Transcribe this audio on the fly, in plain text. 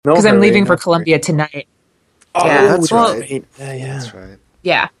No Because I'm hurry, leaving no for hurry. Colombia tonight. Oh, Yeah. that's Well, right. Yeah. That's right.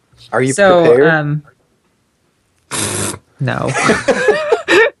 Yeah. Are you So, prepared? No.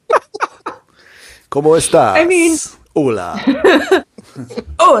 ¿Cómo estás? I mean- Hola.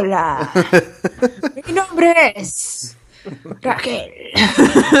 Hola. Mi nombre es Raquel.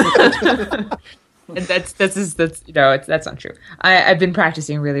 And that's that's not true. I've been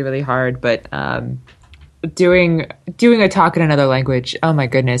practicing really, really hard, but doing a talk in another language, oh my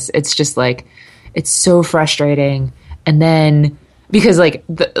goodness, it's just like it's so frustrating. And then because like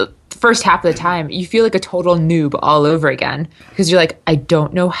the first half of the time you feel like a total noob all over again because you're like, I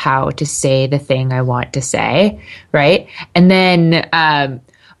don't know how to say the thing I want to say, right? And then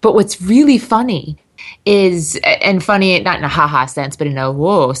but what's really funny is, and funny not in a haha sense but in a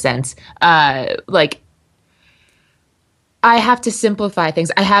whoa sense, like I have to simplify things.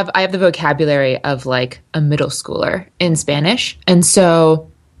 I have the vocabulary of like a middle schooler in Spanish. And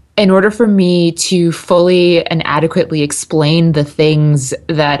so in order for me to fully and adequately explain the things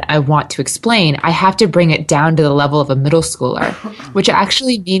that I want to explain, I have to bring it down to the level of a middle schooler, which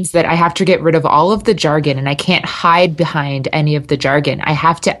actually means that I have to get rid of all of the jargon and I can't hide behind any of the jargon. I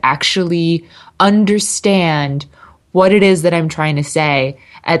have to actually understand what it is that I'm trying to say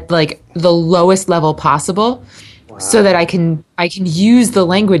at like the lowest level possible. Wow. So that I can use the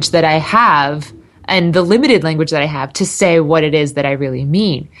language that I have and the limited language that I have to say what it is that I really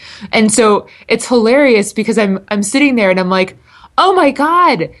mean. And so it's hilarious because I'm sitting there and I'm like, oh my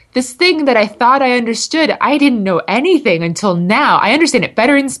God, this thing that I thought I understood, I didn't know anything until now. I understand it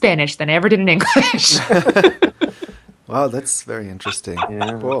better in Spanish than I ever did in English. Wow, that's very interesting.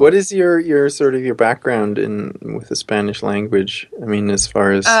 Yeah. Whoa. What is your sort of your background with the Spanish language? I mean, as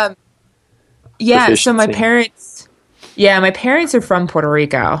far as yeah, so my proficiency. my parents are from Puerto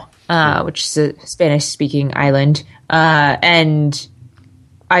Rico, which is a Spanish-speaking island, and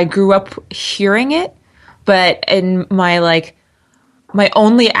I grew up hearing it, but in my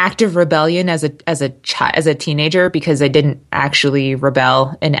only active rebellion as a teenager, because I didn't actually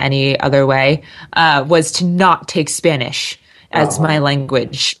rebel in any other way, was to not take Spanish as my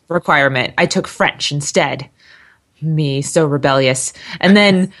language requirement. I took French instead. Me, so rebellious. And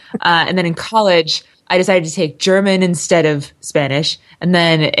then in college, I decided to take German instead of Spanish. And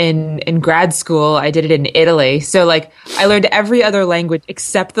then in grad school, I did it in Italy. So like I learned every other language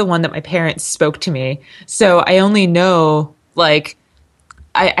except the one that my parents spoke to me. So I only know like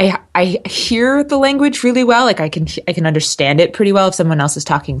I hear the language really well. Like I can understand it pretty well if someone else is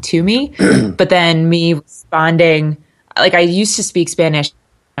talking to me. But then me responding, like I used to speak Spanish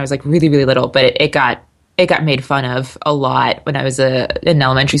when I was like really, really little, but it got made fun of a lot when I was in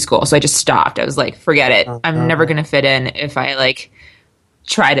elementary school. So I just stopped. I was like, forget it. I'm never going to fit in if I like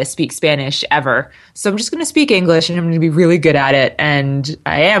try to speak Spanish ever. So I'm just going to speak English and I'm going to be really good at it. And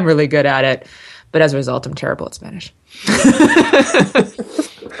I am really good at it. But as a result, I'm terrible at Spanish.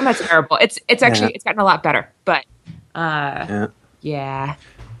 I'm not terrible. It's actually, it's gotten a lot better, but yeah.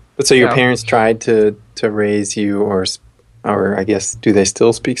 But so your parents tried to raise you or I guess, do they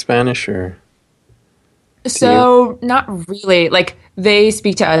still speak Spanish or? So not really. Like they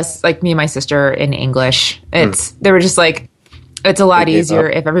speak to us, like me and my sister, in English. They were just like, it's a lot easier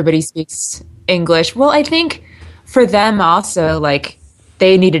if everybody speaks English. Well, I think for them also, like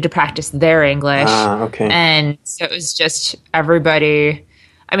they needed to practice their English. Okay. And so it was just everybody.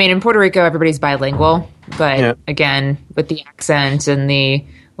 I mean, in Puerto Rico, everybody's bilingual, but again, with the accent and the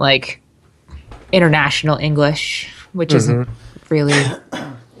like international English, which isn't really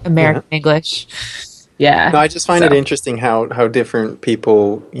American English. Yeah. No, I just find it interesting how different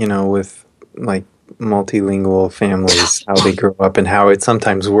people, with like multilingual families, how they grow up and how it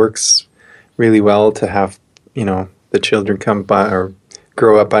sometimes works really well to have, the children come by or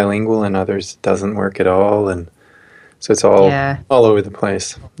grow up bilingual and others doesn't work at all. And so it's all over the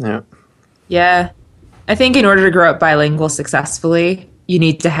place. Yeah. Yeah. I think in order to grow up bilingual successfully, you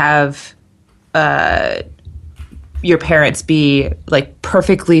need to have your parents be like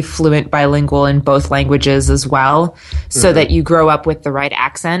perfectly fluent bilingual in both languages as well, so that you grow up with the right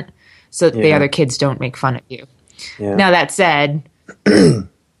accent, so that the other kids don't make fun of you. Yeah. Now that said,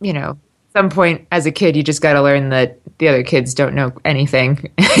 some point as a kid, you just got to learn that the other kids don't know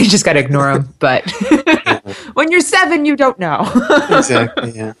anything. You just got to ignore them. But when you're 7, you don't know.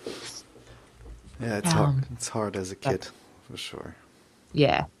 Exactly. Yeah. Yeah, it's hard. It's hard as a kid, for sure.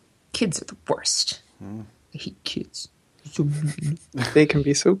 Yeah, kids are the worst. I hate kids. So mean. They can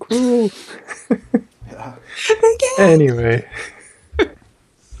be so cruel. Yeah. Anyway,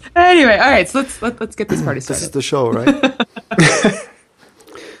 all right. So let's get this party started. This is the show, right?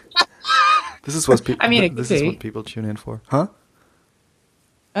 This is what people. This is what people tune in for, huh?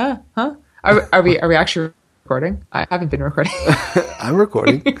 Huh? Are we actually recording? I haven't been recording. I'm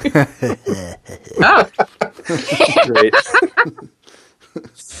recording. Oh, Great.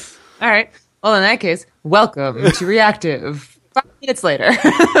 all right. Well, in that case, welcome to Reactive. 5 minutes later.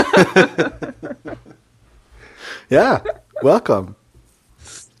 Yeah, welcome.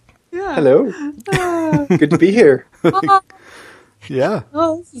 Yeah. Hello. Good to be here. Yeah,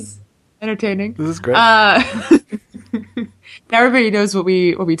 Oh, this is entertaining. this is great. Now everybody knows what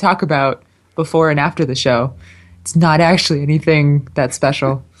we talk about before and after the show. It's not actually anything that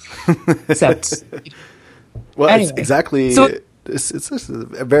special, except Well, anyway. it's exactly. So- it's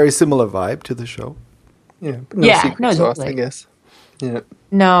a very similar vibe to the show. Yeah. But no Yeah, secret no, sauce, totally. I guess. Yeah.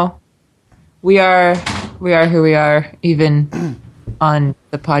 no, we are who we are, even on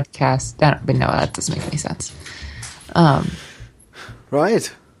the podcast. But no, that doesn't make any sense.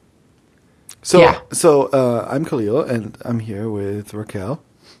 Right. So, Yeah. I'm Khalil, and I'm here with Raquel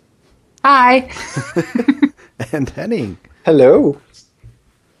Hi. and Henning. Hello.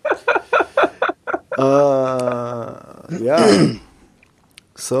 Yeah.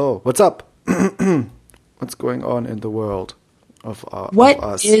 So, what's up? What's going on in the world of What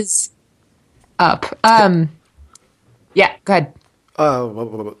us? is up? Yeah, go ahead.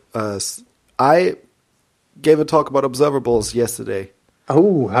 I gave a talk about observables yesterday.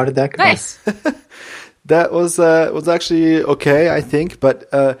 Oh, how did that go? Nice. That was actually okay, I think. But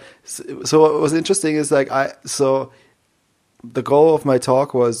so what was interesting is so the goal of my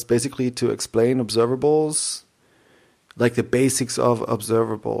talk was basically to explain observables, like the basics of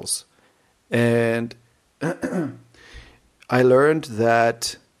observables, and I learned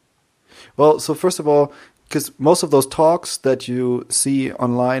that. Well, so first of all, because most of those talks that you see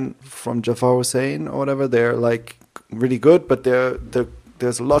online from Jafar Hussain or whatever, they're like really good, but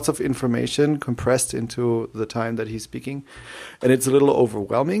there's lots of information compressed into the time that he's speaking, and it's a little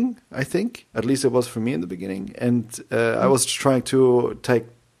overwhelming, I think. At least it was for me in the beginning, and I was trying to take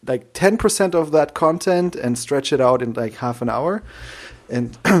like 10% of that content and stretch it out in like half an hour,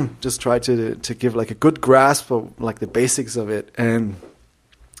 and just try to give like a good grasp of like the basics of it. And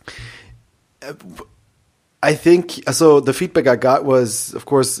I think so. The feedback I got was, of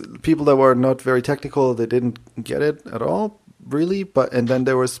course, people that were not very technical, they didn't get it at all, really. And then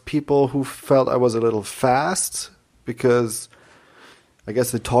there was people who felt I was a little fast because I guess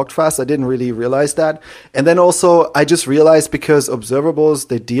they talked fast. I didn't really realize that. And then also I just realized because observables,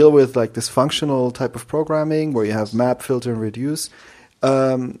 they deal with like this functional type of programming where you have map, filter, and reduce,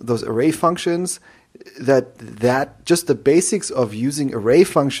 those array functions, that just the basics of using array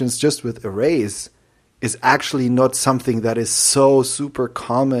functions just with arrays is actually not something that is so super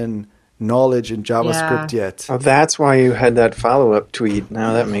common knowledge in JavaScript yet. Oh, that's why you had that follow-up tweet.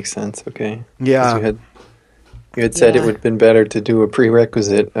 Now that makes sense. Okay. Yeah. 'Cause you had said it would have been better to do a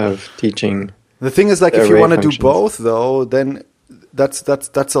prerequisite of teaching. The thing is, like, if you array want to do functions. both, though, then that's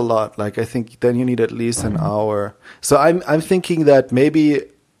a lot. Like, I think then you need at least an hour. So I'm thinking that maybe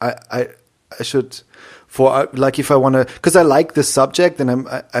I should, for like, if I want to, because I like this subject, and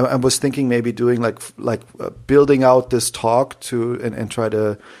I was thinking maybe doing like building out this talk and try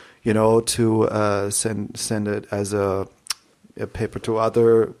to, to send it as a paper to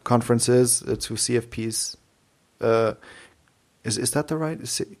other conferences, to CFPs. Is that the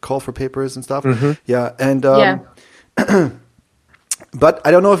right call for papers and stuff? Mm-hmm. Yeah, and Yeah. but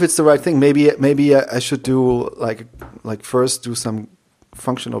I don't know if it's the right thing. Maybe I should do like first do some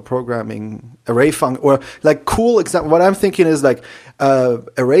functional programming, or like cool example. What I'm thinking is like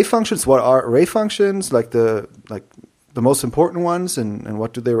array functions. What are array functions? Like the most important ones, and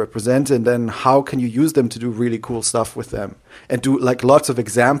what do they represent? And then how can you use them to do really cool stuff with them, and do like lots of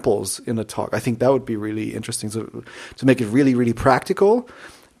examples in a talk. I think that would be really interesting to make it really, really practical.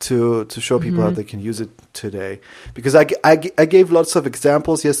 To show people how they can use it today, because I gave lots of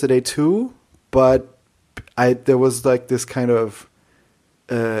examples yesterday too, but there was like this kind of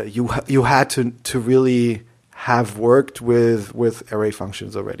you had to really have worked with array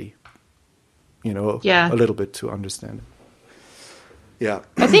functions already, a little bit to understand it. Yeah,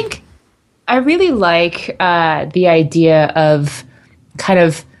 I think I really like the idea of kind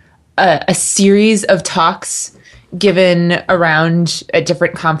of a series of talks given around at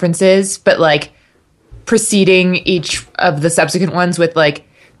different conferences, but like preceding each of the subsequent ones with like,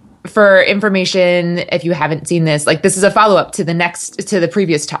 for information, if you haven't seen this, like this is a follow-up to the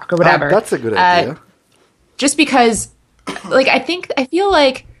previous talk or whatever. That's a good idea. Just because like I feel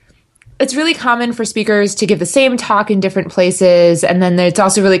like it's really common for speakers to give the same talk in different places. And then it's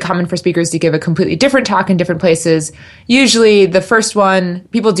also really common for speakers to give a completely different talk in different places. Usually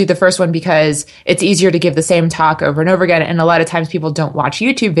people do the first one because it's easier to give the same talk over and over again. And a lot of times people don't watch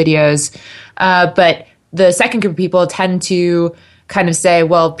YouTube videos. But the second group of people tend to kind of say,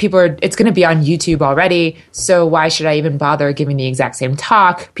 well, it's going to be on YouTube already. So why should I even bother giving the exact same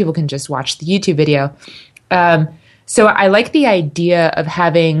talk? People can just watch the YouTube video. So I like the idea of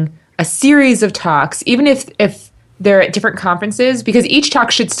having a series of talks, even if they're at different conferences, because each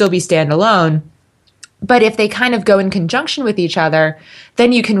talk should still be standalone. But if they kind of go in conjunction with each other,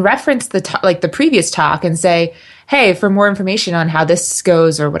 then you can reference the previous talk and say, hey, for more information on how this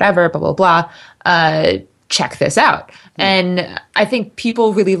goes or whatever, blah, blah, blah, check this out. And I think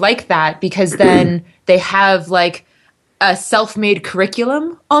people really like that because then they have like a self-made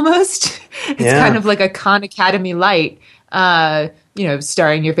curriculum almost. It's kind of like a Khan Academy Light,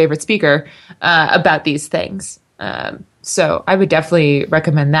 starring your favorite speaker about these things. So I would definitely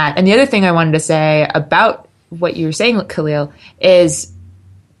recommend that. And the other thing I wanted to say about what you were saying, Khalil, is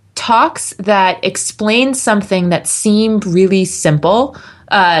talks that explain something that seemed really simple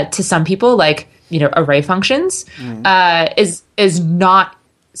to some people, like, array functions, is not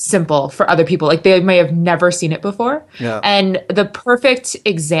simple for other people. Like they may have never seen it before. Yeah. And the perfect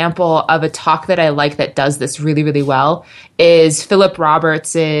example of a talk that I like that does this really, really well is Philip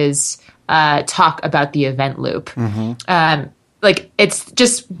Roberts's talk about the event loop. It's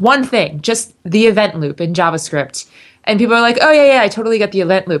just one thing, just the event loop in JavaScript. And people are like, oh yeah, I totally get the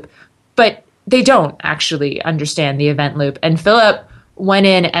event loop. But they don't actually understand the event loop. And Philip went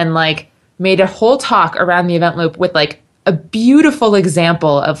in and made a whole talk around the event loop with a beautiful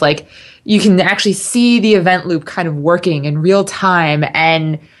example of you can actually see the event loop kind of working in real time.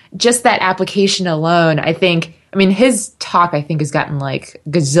 And just that application alone, his talk, has gotten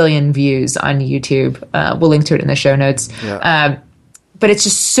gazillion views on YouTube. We'll link to it in the show notes. Yeah. But it's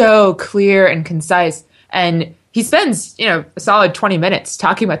just so clear and concise. And he spends, a solid 20 minutes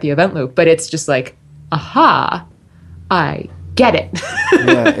talking about the event loop, but it's just aha, I get it.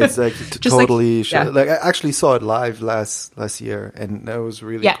 Yeah, it's totally. I actually saw it live last year, and that was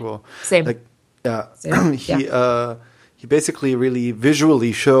really cool. Same. Same. He basically really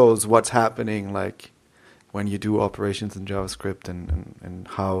visually shows what's happening, when you do operations in JavaScript and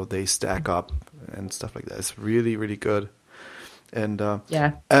how they stack up and stuff like that. It's really, really good. And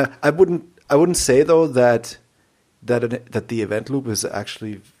I wouldn't say though that the event loop is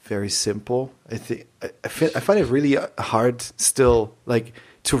actually very simple. I find it really hard still,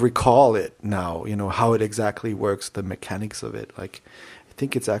 to recall it now. How it exactly works, the mechanics of it. I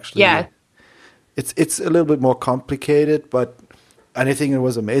think it's actually it's a little bit more complicated, but I think it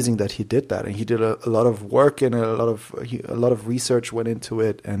was amazing that he did that, and he did a lot of work and a lot of research went into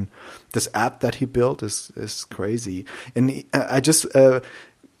it. And this app that he built is crazy. And I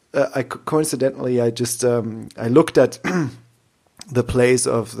looked at the plays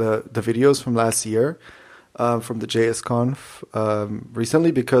of the videos from last year, from the JSConf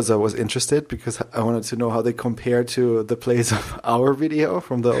recently, because I was interested, because I wanted to know how they compare to the plays of our video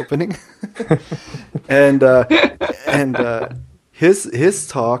from the opening. and his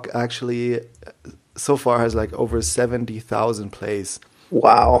talk actually so far has over 70,000 plays.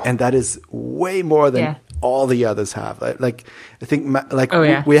 Wow. And that is way more than all the others have. I think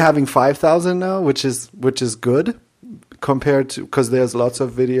we're having 5,000 now, which is good compared to, because there's lots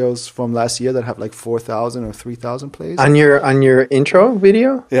of videos from last year that have 4,000 or 3,000 plays. On your intro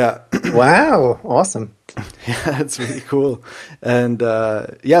video? Yeah. Wow. Awesome. Yeah, that's really cool. And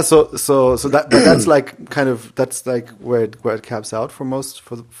so that's that's where it caps out for most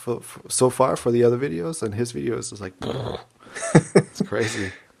for so far for the other videos, and his videos is it's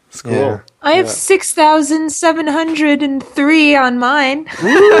crazy. It's cool. Yeah. I have 6,703 on mine.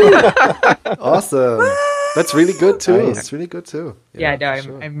 Awesome. That's really good too. Nice. It's really good too. Yeah, no,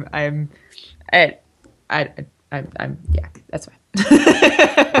 I'm that's fine.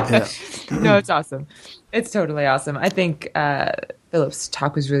 No, it's awesome. It's totally awesome. I think Philip's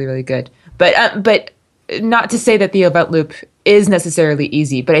talk was really, really good. But not to say that the event loop is necessarily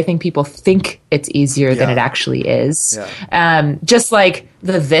easy, but I think people think it's easier than it actually is. Yeah. Just like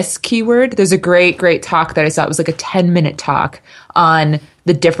the this keyword, there's a great talk that I saw. It was a 10-minute talk on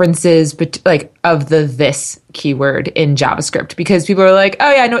the differences of the this keyword in JavaScript, because people are like,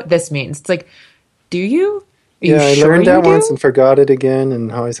 oh yeah, I know what this means. It's do you? I learned that once and forgot it again,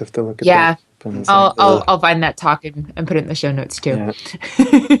 and I always have to look at that. Yeah, I'll find that talk and put it in the show notes too. Yeah.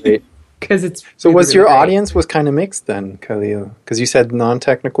 Great. Because it's so really, was your audience was kind of mixed then, Khalil? Because you said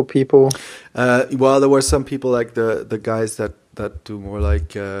non-technical people. Well, there were some people the guys that do more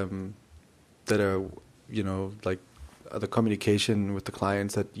like the communication with the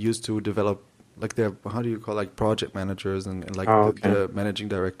clients that used to develop, like they're, how do you call, like project managers and like the managing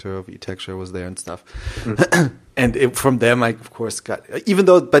director of eTexture was there and stuff. And from them, I of course got, even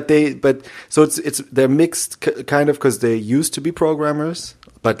though, so they're mixed kind of, because they used to be programmers,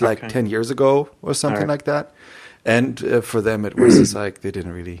 but like 10 years ago or something like that. And for them, it was just like they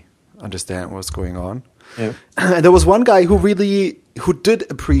didn't really understand what was going on. Yeah. And there was one guy who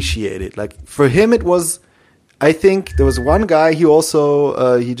did appreciate it. Like for him, it was, I think there was one guy, he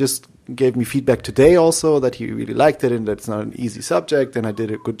also, he just gave me feedback today also that he really liked it and that it's not an easy subject and I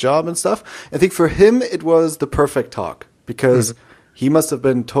did a good job and stuff. I think for him, it was the perfect talk because he must have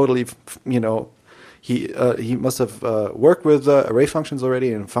been totally, he must have worked with array functions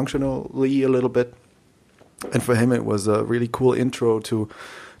already and functionally a little bit. And for him, it was a really cool intro to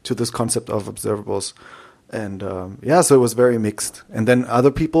this concept of observables. And so it was very mixed. And then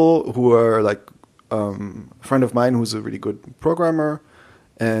other people who are like a friend of mine who's a really good programmer,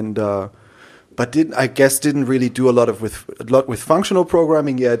 and but didn't really do a lot with functional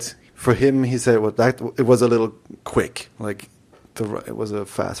programming yet. For him, he said it was a little quick, like it was a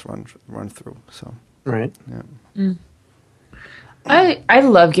fast run through. So right, yeah. Mm. I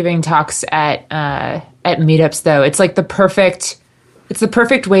love giving talks at meetups though. It's like the perfect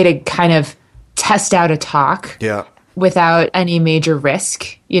way to kind of test out a talk without any major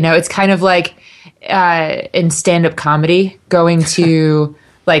risk. It's kind of like in stand-up comedy, going to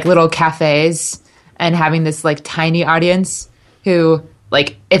like little cafes and having this like tiny audience who,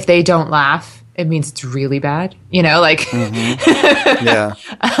 like, if they don't laugh, it means it's really bad. Like,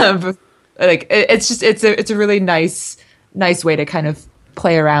 like it's a really nice way to kind of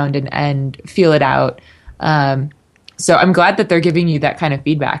play around and feel it out. So I'm glad that they're giving you that kind of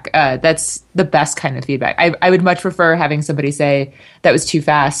feedback. That's the best kind of feedback. I would much prefer having somebody say that was too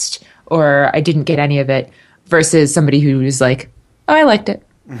fast or I didn't get any of it versus somebody who's like, oh, I liked it.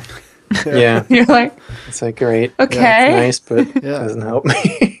 Yeah. You're like, it's like, great. Okay. Yeah, it's nice, but it doesn't help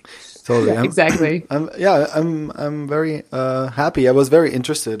me. Totally. Exactly. I'm very happy. I was very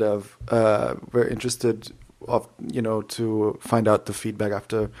interested of to find out the feedback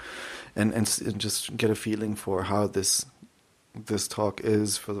after and just get a feeling for how this talk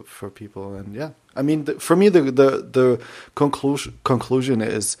is for people. And I mean, for me, the conclusion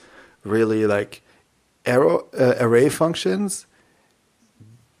is really like array functions.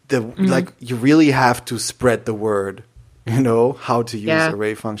 Like you really have to spread the word, how to use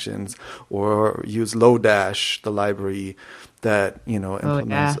array functions or use Lodash, the library that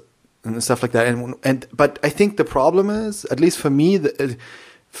implements and stuff like that. But I think the problem is, at least for me, it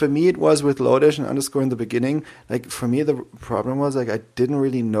was with Lodash and underscore in the beginning. Like for me, the problem was like I didn't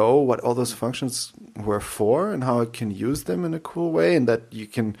really know what all those functions were for and how I can use them in a cool way, and that you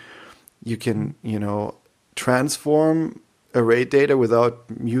can transform array data without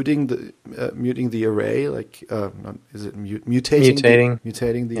muting the array, like mutating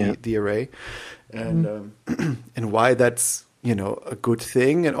the array, and and why that's a good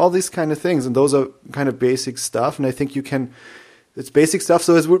thing, and all these kind of things. And those are kind of basic stuff, and I think it's basic stuff,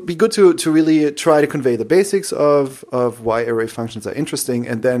 so it would be good to really try to convey the basics of why array functions are interesting,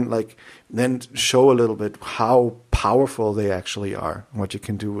 and then show a little bit how powerful they actually are, and what you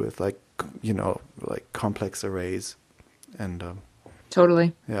can do with like complex arrays. And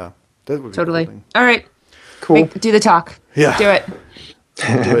totally. Yeah. That would be totally. Cool. All right. Cool. Do the talk. Yeah. Do it.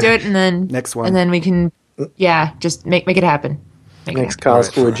 Do it, and then next one. And then we can just make it happen. Next Cause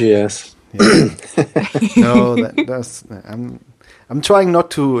for GS. Yeah. No, that's I'm trying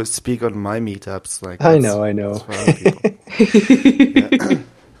not to speak on my meetups. Like I know.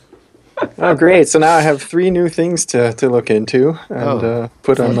 Oh, great! So now I have 3 new things to look into and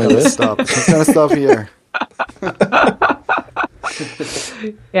put on my list. I'm gonna stop here.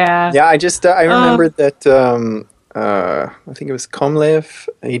 Yeah. I remembered that I think it was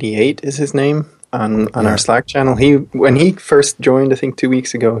Komlev88 is his name on our Slack channel. When he first joined, I think 2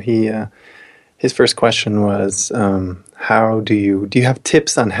 weeks ago, his first question was, how do you have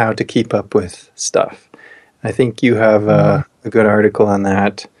tips on how to keep up with stuff? I think you have a good article on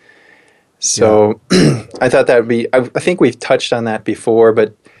that. So I thought that would be, I think we've touched on that before,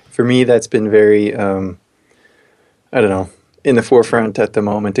 but for me that's been very, I don't know, in the forefront at the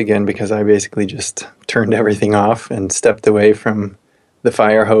moment again, because I basically just turned everything off and stepped away from the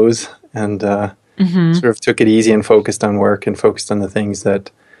fire hose and sort of took it easy and focused on work and focused on the things that,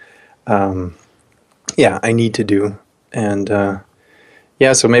 I need to do. And so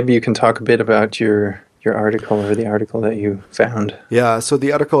maybe you can talk a bit about your article or the article that you found. Yeah, so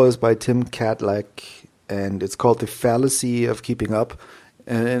the article is by Tim Kadlec, and it's called The Fallacy of Keeping Up.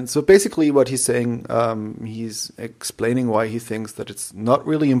 And so basically what he's saying, he's explaining why he thinks that it's not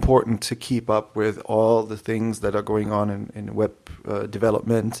really important to keep up with all the things that are going on in web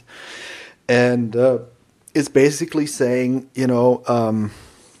development. And is basically saying,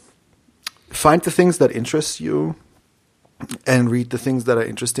 find the things that interest you and read the things that are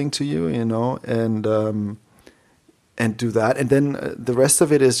interesting to you, and do that. And then the rest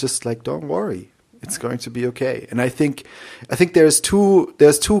of it is just like, don't worry. It's going to be okay. And I think there's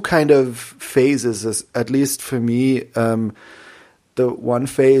two kind of phases, at least for me. The one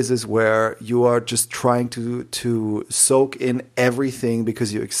phase is where you are just trying to soak in everything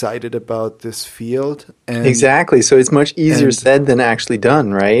because you're excited about this field. And, exactly. So it's much easier said than actually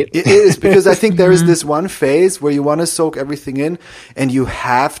done, right? It is, because I think there is this one phase where you want to soak everything in, and you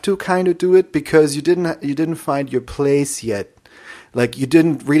have to kind of do it because you didn't find your place yet. Like, you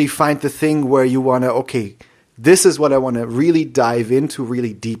didn't really find the thing where you want to, okay, this is what I want to really dive into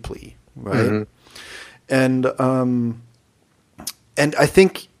really deeply, right? Mm-hmm. And I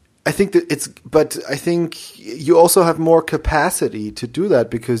think that but I think you also have more capacity to do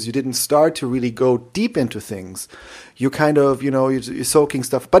that because you didn't start to really go deep into things. You kind of, you're soaking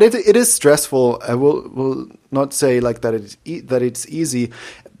stuff, but it is stressful. I will not say like that it's easy.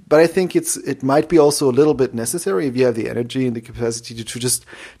 But I think it might be also a little bit necessary if you have the energy and the capacity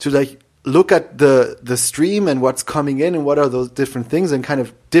to like look at the stream and what's coming in and what are those different things and kind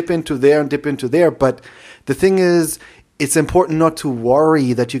of dip into there and dip into there. But the thing is, it's important not to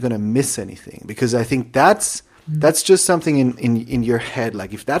worry that you're going to miss anything, because I think that's just something in your head.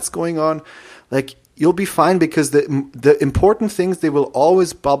 Like, if that's going on, like, you'll be fine, because the important things, they will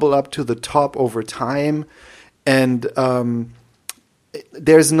always bubble up to the top over time. And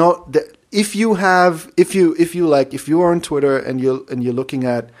there's no, if you are on Twitter and you're looking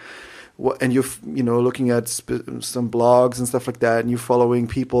at and you're looking at some blogs and stuff like that, and you're following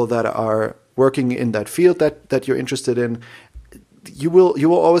people that are working in that field that you're interested in, you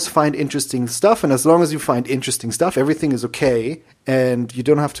will always find interesting stuff. And as long as you find interesting stuff, everything is okay, and you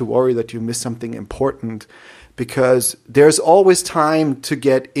don't have to worry that you miss something important, because there's always time to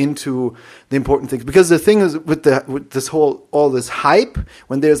get into the important things. Because the thing is, with all this hype,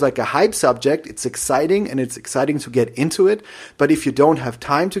 when there's like a hype subject, it's exciting, and it's exciting to get into it. But if you don't have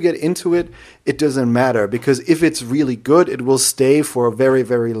time to get into it, it doesn't matter, because if it's really good, it will stay for a very,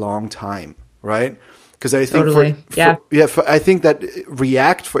 very long time, right? Because I think I think that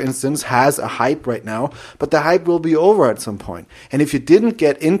React, for instance, has a hype right now, but the hype will be over at some point. And if you didn't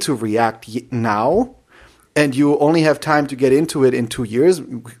get into React now, and you only have time to get into it in 2 years,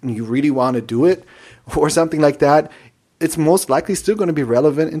 you really want to do it, or something like that, it's most likely still going to be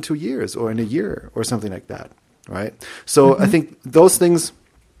relevant in 2 years or in a year or something like that, right? So I think those things,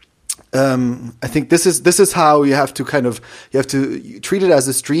 I think this is how you have to treat it as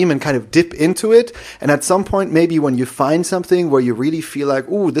a stream and kind of dip into it. And at some point, maybe when you find something where you really feel like,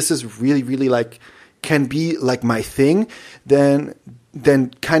 ooh, this is really, really like, can be like my thing, then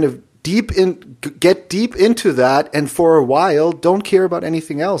kind of get deep into that, and for a while don't care about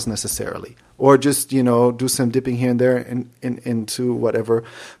anything else necessarily, or just do some dipping here and there into whatever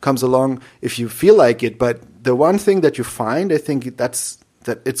comes along if you feel like it. But the one thing that you find, I think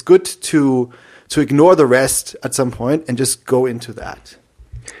that it's good to ignore the rest at some point and just go into that.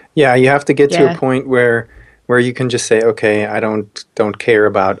 Yeah, you have to get to a point where you can just say, okay, I don't care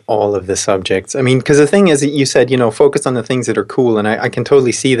about all of the subjects. I mean, because the thing is, you said, focus on the things that are cool, and I can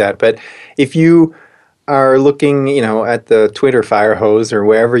totally see that. But if you are looking, at the Twitter fire hose or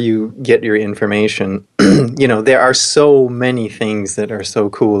wherever you get your information, there are so many things that are so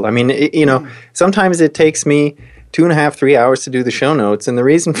cool. I mean, sometimes it takes me 2.5, 3 hours to do the show notes. And the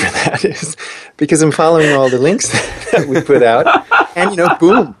reason for that is because I'm following all the links that we put out. And,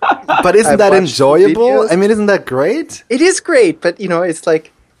 boom. But isn't that enjoyable? I mean, isn't that great? It is great. But, it's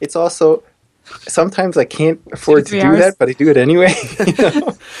like, it's also, sometimes I can't afford to do that, but I do it anyway.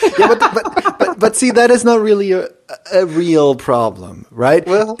 Yeah, but see, that is not really a real problem, right?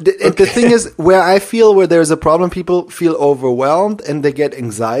 Well, the thing is, where there's a problem, people feel overwhelmed and they get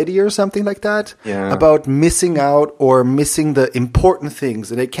anxiety or something like that about missing out or missing the important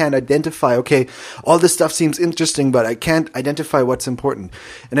things, and they can't identify. Okay, all this stuff seems interesting, but I can't identify what's important.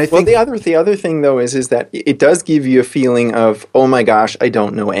 And I think the other thing though is that it does give you a feeling of, oh my gosh, I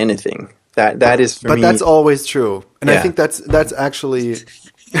don't know anything. That is for me. But that's always true, and I think that's actually.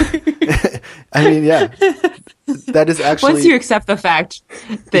 I mean, that is actually. Once you accept the fact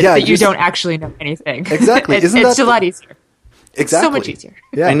that you don't actually know anything, exactly, it's a lot easier. Exactly, so much easier.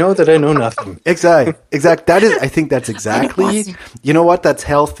 Yeah, I know that I know nothing. Exactly. That is. I think that's exactly. You know what? That's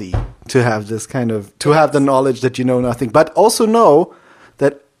healthy to have this kind of have the knowledge that you know nothing, but also know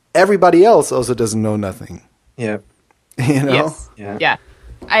that everybody else also doesn't know nothing. Yeah. You know? Yes. Yeah.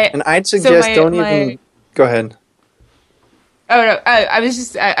 And I'd suggest don't even go ahead. Oh no, I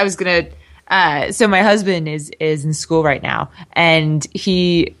was gonna. So my husband is in school right now, and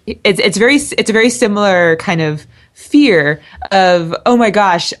it's a very similar kind of fear of, oh my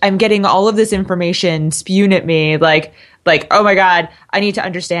gosh, I'm getting all of this information spewed at me, like, oh my God, I need to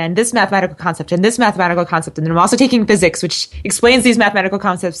understand this mathematical concept and this mathematical concept. And then I'm also taking physics, which explains these mathematical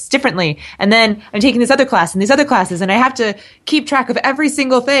concepts differently. And then I'm taking this other class and these other classes, and I have to keep track of every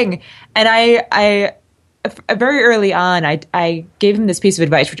single thing. And I very early on, I gave him this piece of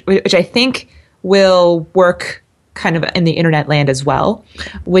advice, which I think will work kind of in the internet land as well,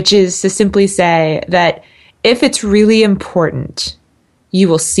 which is to simply say that if it's really important, you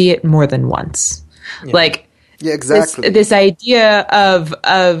will see it more than once. Yeah. Like, yeah, exactly. This idea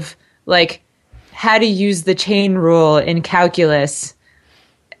of like how to use the chain rule in calculus.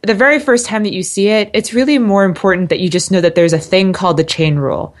 The very first time that you see it, it's really more important that you just know that there's a thing called the chain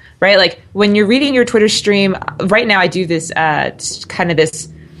rule, right? Like when you're reading your Twitter stream, right now I do this kind of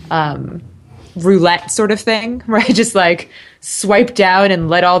this roulette sort of thing where I just like swipe down and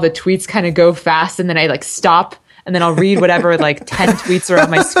let all the tweets kind of go fast, and then I like stop, and then I'll read whatever like 10 tweets are on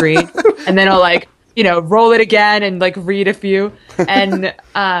my screen, and then I'll like, you know, roll it again and like read a few, and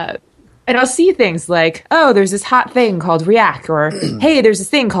I'll see things like, oh, there's this hot thing called React, or hey, there's this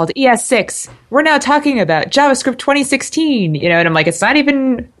thing called ES6. We're now talking about JavaScript 2016, you know, and I'm like, it's not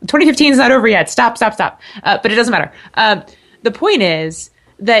even 2015 is not over yet. Stop. But it doesn't matter. The point is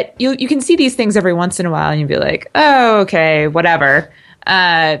that you can see these things every once in a while and you'll be like, oh, okay, whatever.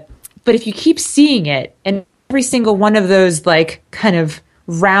 But if you keep seeing it, and every single one of those like kind of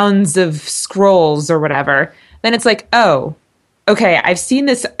rounds of scrolls or whatever, then it's like, oh, okay, I've seen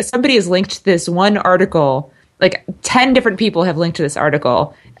this. Somebody has linked this one article, like 10 different people have linked to this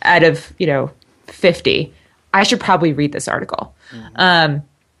article out of, 50. I should probably read this article. Mm-hmm.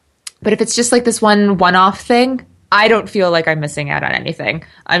 But if it's just like this one-off thing, I don't feel like I'm missing out on anything.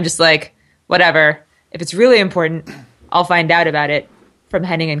 I'm just like, whatever. If it's really important, I'll find out about it from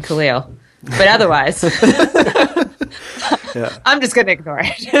Henning and Khalil. But otherwise, yeah. I'm just going to ignore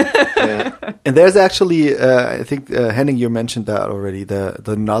it. Yeah. And there's actually, I think, Henning, you mentioned that already,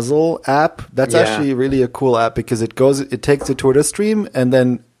 the Nuzzle app. That's actually really a cool app because it takes a Twitter stream and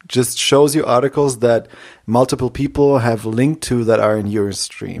then just shows you articles that multiple people have linked to that are in your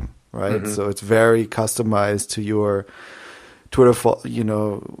stream. Right, so it's very customized to your Twitter,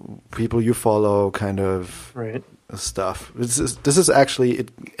 people you follow, kind of stuff. This is actually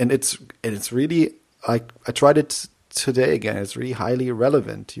it, and it's really. I tried it today again. It's really highly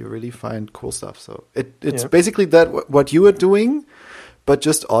relevant. You really find cool stuff. So it's basically that what you are doing, but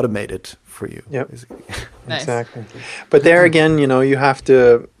just automated for you. Yep, Nice. Exactly. But there again, you have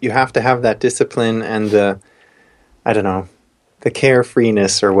to have that discipline and I don't know, the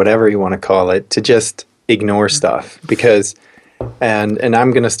carefreeness or whatever you want to call it, to just ignore stuff, because and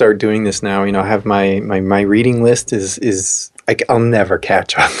I'm going to start doing this now. I have my reading list is I'll never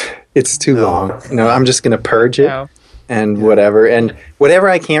catch up. It's too long. I'm just going to purge it and whatever. And whatever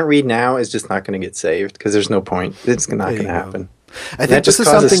I can't read now is just not going to get saved because there's no point. It's not going to happen. I think this is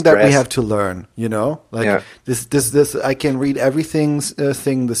something that we have to learn, like this I can read everything's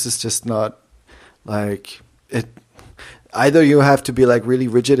thing. This is just not like it. Either you have to be like really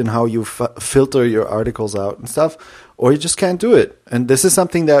rigid in how you filter your articles out and stuff, or you just can't do it. And this is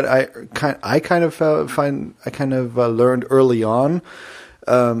something that I kind of learned early on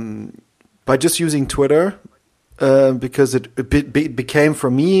by just using Twitter, because it became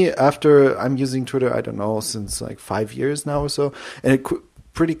for me, after I'm using Twitter, I don't know, since like 5 years now or so, and it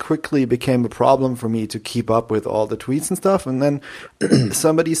pretty quickly became a problem for me to keep up with all the tweets and stuff. And then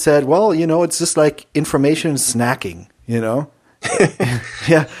somebody said, well, it's just like information snacking. Yeah,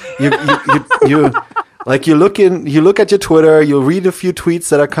 you look at your Twitter, you'll read a few tweets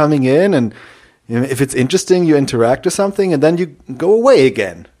that are coming in, and if it's interesting, you interact with something, and then you go away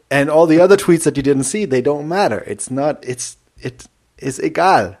again. And all the other tweets that you didn't see, they don't matter. It's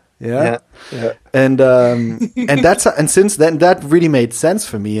egal. Yeah. And since then that really made sense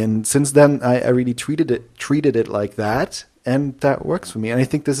for me, and since then I really treated it like that, and that works for me. And I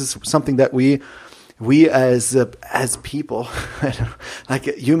think this is something that we as people, like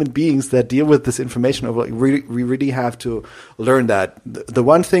human beings that deal with this information, we really have to learn that. The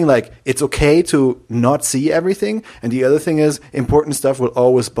one thing, like, it's okay to not see everything, and the other thing is important stuff will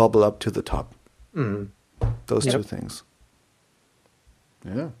always bubble up to the top. Those two things.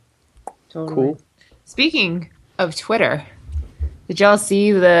 Yeah. Totally. Cool. Speaking of Twitter, did y'all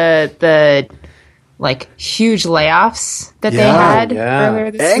see the like huge layoffs that they Yeah, had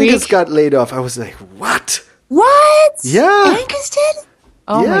earlier this Angus week. got laid off. I was like, what? What? Yeah. Angus did?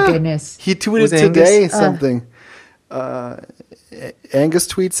 Oh Yeah. my goodness. He tweeted Who's today Angus? something. Angus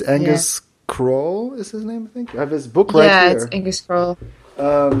tweets. Angus Kroll is his name, I think. I have his book right Yeah, here. it's Angus Kroll.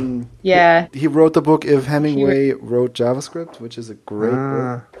 Um, Yeah. he wrote the book If Hemingway Wrote JavaScript, which is a great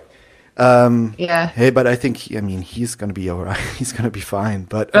book. Yeah. Hey, but I think he's gonna be all right. He's gonna be fine.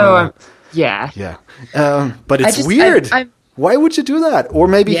 But Yeah. yeah. But it's just- weird. I'm- Why would you do that? Or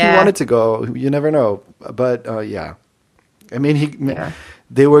maybe he Yeah. wanted to go. You never know. But yeah. I mean, Yeah.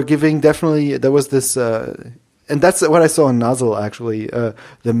 they were giving definitely. There was this, and that's what I saw in Nuzzle actually.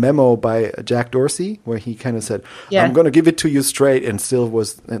 The memo by Jack Dorsey, where he kind of said, Yeah. "I'm going to give it to you straight," and still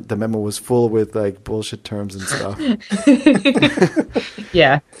the memo was full with like bullshit terms and stuff.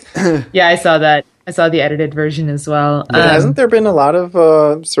 Yeah. Yeah, I saw that. I saw the edited version as well. But hasn't there been a lot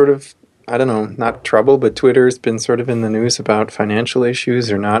of sort of, I don't know, not trouble, but Twitter's been sort of in the news about financial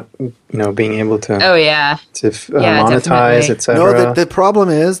issues or not, being able to Oh yeah. monetize, definitely. etc. No, the problem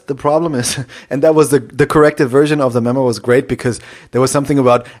is, and that was the corrected version of the memo was great because there was something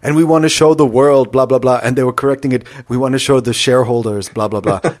about, and we want to show the world, blah, blah, blah. And they were correcting it. We want to show the shareholders, blah, blah,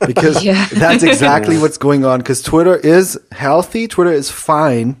 blah. Because Yeah. that's exactly what's going on. Because Twitter is healthy. Twitter is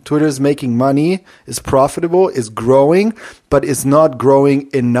fine. Twitter is making money, is profitable, is growing, but is not growing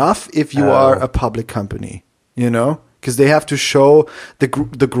enough if you are a public company, because they have to show the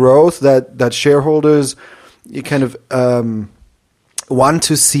growth that shareholders you kind of want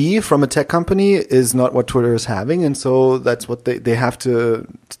to see from a tech company is not what Twitter is having, and so that's what they have to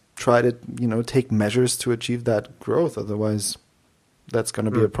try to take measures to achieve that growth. Otherwise, that's going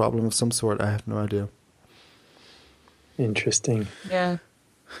to be a problem of some sort. I have no idea. Interesting. Yeah.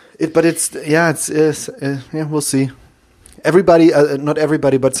 We'll see. Everybody, not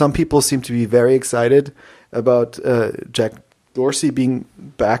everybody, but some people seem to be very excited about Jack Dorsey being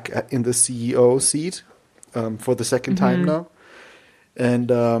back in the CEO seat for the second time now.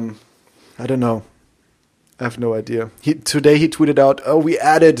 And I don't know. I have no idea. Today he tweeted out, "Oh, we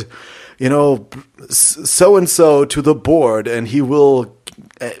added, so and so to the board, and he will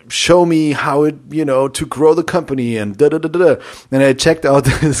show me how it, to grow the company and da da da da." And I checked out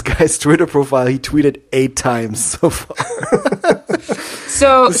this guy's Twitter profile. He tweeted 8 times so far.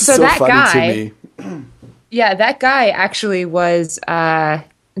 So This is that funny guy, to me. yeah, that guy actually was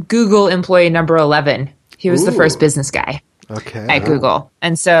Google employee number 11. He was the Ooh. first business guy Okay. at Google,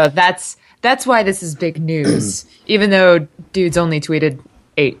 and so that's why this is big news. Even though dude's only tweeted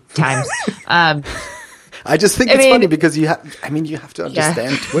 8 times. I just think it's funny because you have to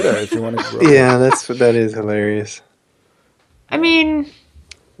understand Twitter if you want to grow. Yeah, that is hilarious. I mean,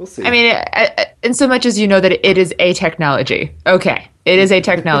 We'll see. in so much as you know that it is a technology. Okay, it is a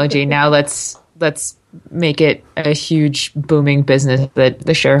technology. Now let's make it a huge booming business that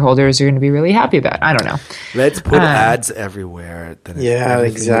the shareholders are going to be really happy about. I don't know. Let's put ads everywhere. Then Yeah, everything will be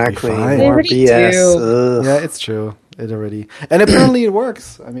exactly. fine. They More already BS. do. Ugh. Yeah, it's true. It already, and apparently it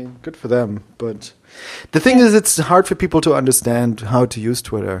works. I mean, good for them. But the thing is, it's hard for people to understand how to use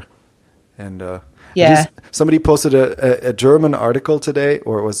Twitter. And Yeah. somebody posted a German article today,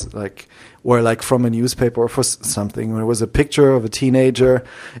 or it was like from a newspaper or for something. Where it was a picture of a teenager,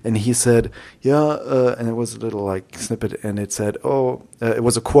 and he said, and it was a little like snippet, and it said, it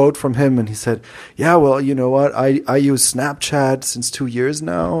was a quote from him, and he said, "Yeah, well, you know what? I use Snapchat since 2 years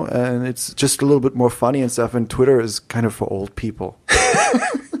now, and it's just a little bit more funny and stuff. And Twitter is kind of for old people."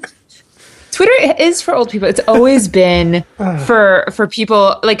 Twitter is for old people. It's always been for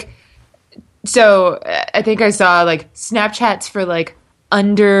people like. So I think I saw like Snapchat's for like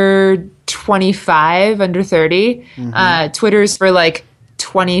under 25, under 30. Twitter's for like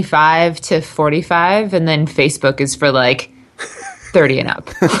 25 to 45, and then Facebook is for like 30 and up.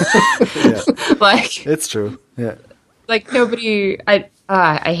 Yeah, Like it's true. Yeah. like nobody.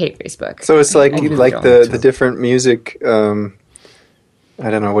 I hate Facebook. So it's like I really like don't. the different music. I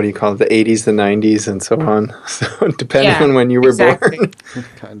don't know, what do you call it? The 80s, the 90s, and so on. So depending Yeah, on when you were exactly. born.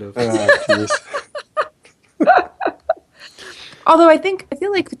 Kind of. Jeez. Although I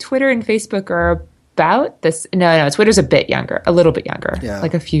feel like Twitter and Facebook are about this. No, Twitter's a bit younger, a little bit younger, Yeah.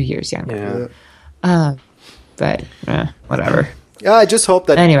 like a few years younger. Yeah. But whatever. Yeah, I just hope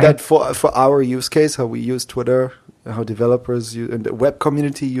that Anyway. that for our use case, how we use Twitter, how developers use, and the web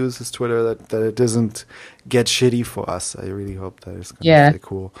community uses Twitter, that it doesn't get shitty for us. I really hope that it's going to stay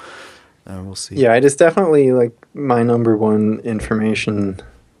cool. We'll see. Yeah, it is definitely like my number one information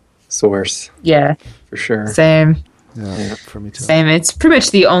source Yeah, for sure. same. Yeah, for me too. Same. It's pretty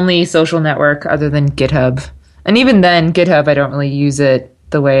much the only social network other than GitHub. And even then, GitHub, I don't really use it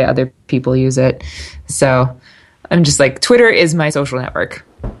the way other people use it. So I'm just like, Twitter is my social network.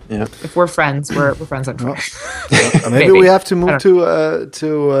 Yeah. If we're friends, we're friends on Twitter. Maybe we have to move to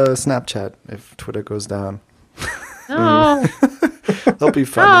Snapchat if Twitter goes down. No. That'll be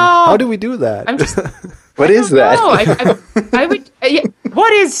fun. No. How do we do that? I'm just, What is that? I would.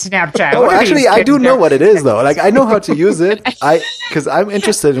 What is Snapchat? Oh, actually, I do know what it is, though. Like, I know how to use it. Because I'm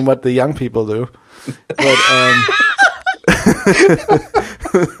interested in what the young people do. But,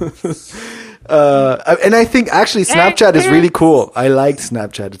 and I think actually Snapchat is really cool. I like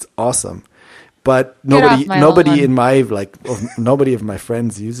Snapchat. It's awesome. But nobody of my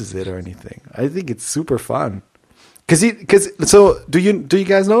friends uses it or anything. I think it's super fun. So do you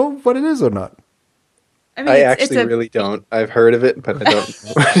guys know what it is or not? I mean, I actually really don't. I've heard of it, but I don't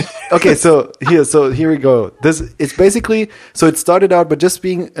know. Okay, so here we go. It's basically, so it started out by just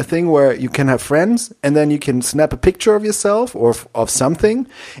being a thing where you can have friends, and then you can snap a picture of yourself or of something,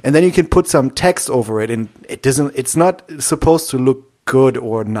 and then you can put some text over it, and it's not supposed to look good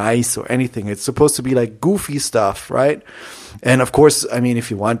or nice or anything. It's supposed to be like goofy stuff, right? And of course, I mean,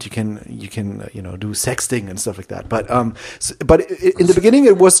 if you want, you can do sexting and stuff like that. But but in the beginning,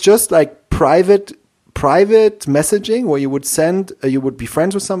 it was just like private messaging where you would be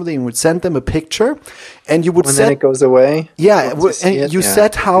friends with somebody and would send them a picture, and you would and then it goes away. Yeah, and you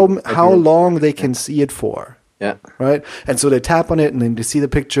set how long they can see it for. Yeah. Right? And so they tap on it and then they see the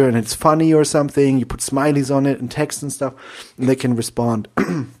picture and it's funny or something. You put smileys on it and text and stuff, and they can respond.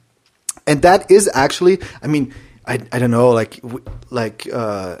 And that is actually, I mean, I don't know, I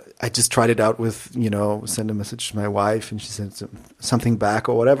just tried it out with, send a message to my wife and she sends something back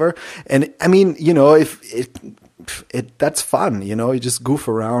or whatever. And I mean, if that's fun, you just goof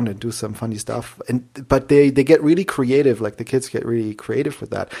around and do some funny stuff. But they get really creative, like the kids get really creative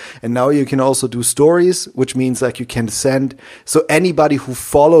with that. And now you can also do stories, which means like you can send, so anybody who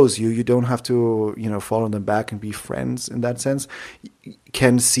follows you, you don't have to, follow them back and be friends in that sense,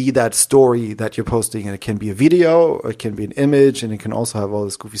 can see that story that you're posting, and it can be a video or it can be an image, and it can also have all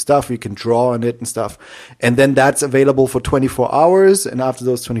this goofy stuff. You can draw on it and stuff. And then that's available for 24 hours. And after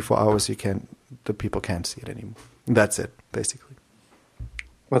those 24 hours, the people can't see it anymore. That's it, basically.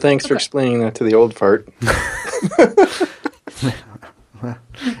 Well, thanks for explaining that to the old fart.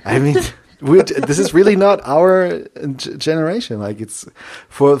 I mean, this is really not our generation. Like, it's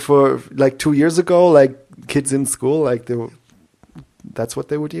for like 2 years ago, like kids in school, like that's what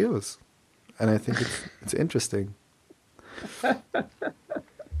they would use, and I think it's interesting.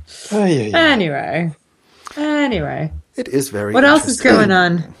 Anyway, it is very. What else is going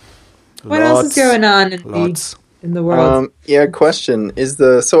on? What else is going on in the world? Question is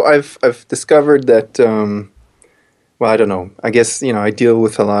so I've discovered that. Well, I don't know. I guess I deal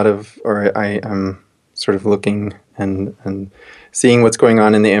with a lot of, or I am sort of looking and seeing what's going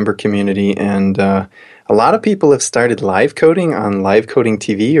on in the Ember community, and a lot of people have started live coding on Live Coding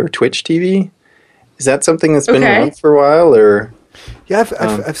TV or Twitch TV. Is that something that's been around for a while, or? Yeah,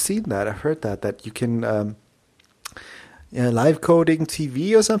 I've seen that. I've heard that you can. Live Coding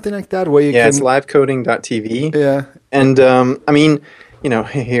TV or something like that, where you can. It's livecoding.tv. Yeah, and I mean,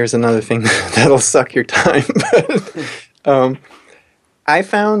 here's another thing that'll suck your time. But I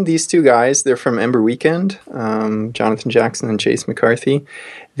found these two guys. They're from Ember Weekend, Jonathan Jackson and Chase McCarthy.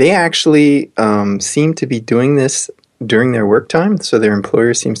 They actually seem to be doing this during their work time, so their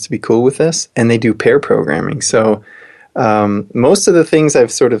employer seems to be cool with this, and they do pair programming. So most of the things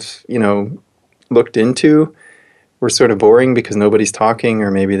I've sort of, looked into were sort of boring because nobody's talking,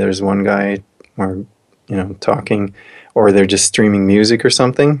 or maybe there's one guy talking, or they're just streaming music or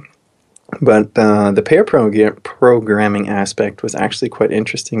something. But the pair programming aspect was actually quite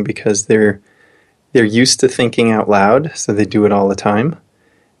interesting because they're used to thinking out loud, so they do it all the time,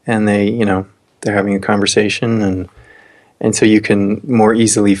 and they're having a conversation, and so you can more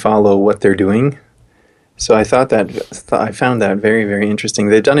easily follow what they're doing. So I found that very, very interesting.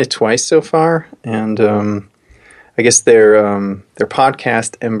 They've done it twice so far, and I guess their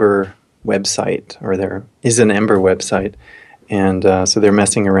podcast Ember website, or there is an Ember website, and so they're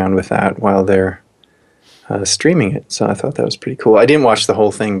messing around with that while they're streaming it. So I thought that was pretty cool. I didn't watch the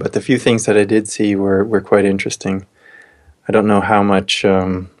whole thing, but the few things that I did see were quite interesting. I don't know how much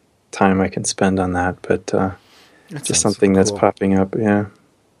time I can spend on that, but it's just something that's popping up. Yeah.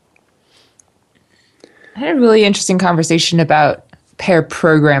 I had a really interesting conversation about pair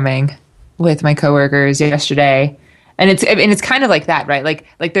programming with my coworkers yesterday, and it's kind of like that, right?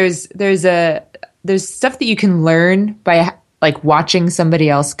 Like there's stuff that you can learn by like watching somebody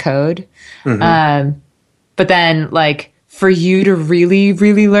else code, but then like for you to really,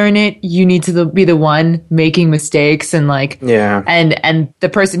 really learn it, you need to be the one making mistakes and like, and the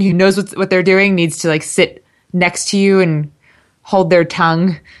person who knows what they're doing needs to like sit next to you and hold their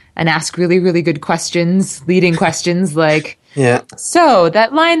tongue and ask really, really good questions, leading questions like, so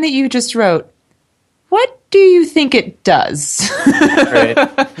that line that you just wrote, what do you think it does? Right.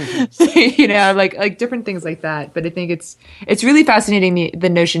 You know, like different things like that. But I think it's really fascinating the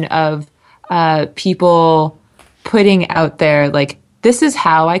notion of people putting out there like, this is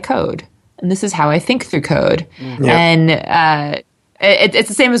how I code and this is how I think through code. And it's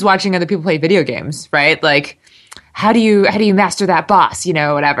the same as watching other people play video games, right? Like, how do you master that boss, you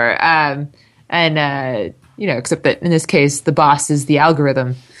know, whatever. You know, except that in this case, the boss is the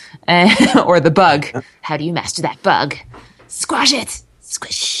algorithm or the bug. How do you master that bug? Squash it.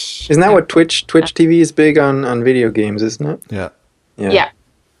 Squish. Isn't that what Twitch TV is big on video games, isn't it? Yeah. Yes.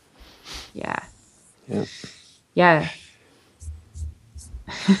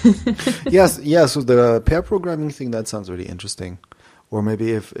 So the pair programming thing, that sounds really interesting. Or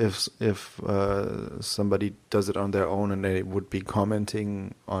maybe if somebody does it on their own and they would be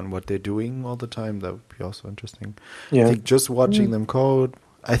commenting on what they're doing all the time, that would be also interesting. I think just watching them code.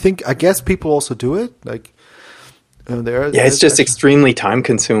 I guess people also do it. Like, it's just extremely time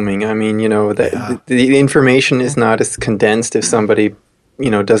consuming. I mean, you know, the information is not as condensed if somebody,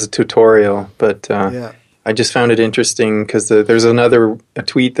 you know, does a tutorial. But I just found it interesting because there's a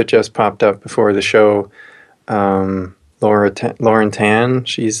tweet that just popped up before the show. Lauren Tan,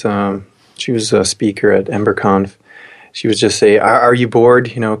 she was a speaker at EmberConf. She was just saying, "Are you bored?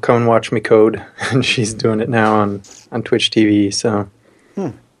 You know, come and watch me code." And she's doing it now on Twitch TV. So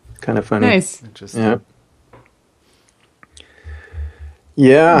kind of funny. Nice. Interesting.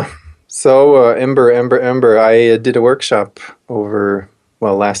 Yeah. So Ember. I did a workshop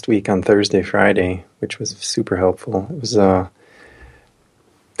last week on Thursday, Friday, which was super helpful. It was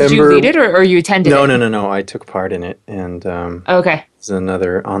Did you lead it or you attended it? No. I took part in it. And okay. It's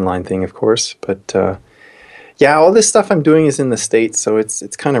another online thing, of course. But all this stuff I'm doing is in the States, so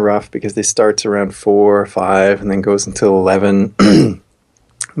it's kind of rough because it starts around 4 or 5 and then goes until 11.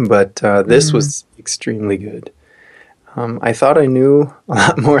 But this was extremely good. I thought I knew a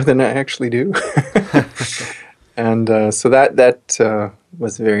lot more than I actually do. And so that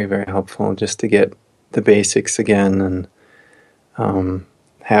was very, very helpful just to get the basics again and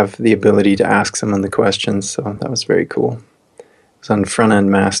have the ability to ask someone the questions. So that was very cool. It was on Front End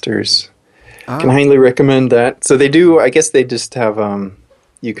Masters. Can highly recommend that. So they do, I guess they just have,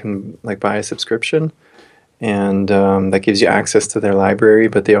 you can like buy a subscription and that gives you access to their library,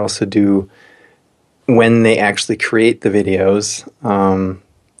 but they also do, when they actually create the videos,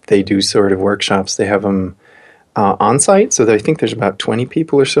 they do sort of workshops. They have them on site. So I think there's about 20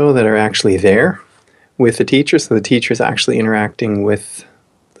 people or so that are actually there with the teacher. So the teacher is actually interacting with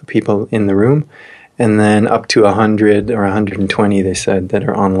the people in the room, and then up to 100 or 120, they said, that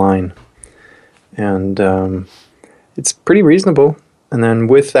are online. And it's pretty reasonable. And then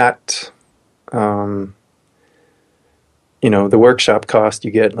with that, the workshop cost,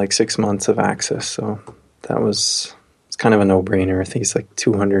 you get like 6 months of access. So it's kind of a no-brainer. I think it's like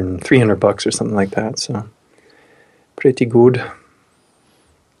 $300 or something like that. So pretty good.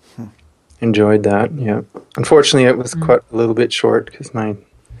 Enjoyed that, yeah. Unfortunately, it was quite a little bit short because my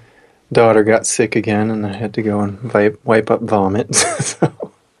daughter got sick again and I had to go and wipe up vomit. So.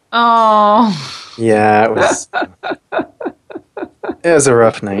 Oh. Yeah, it was a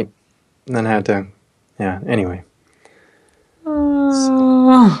rough night. And then I had to, anyway.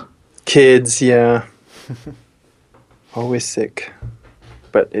 Oh. Kids, yeah. Always sick.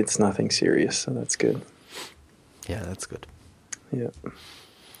 But it's nothing serious, so that's good. Yeah, that's good. Yeah.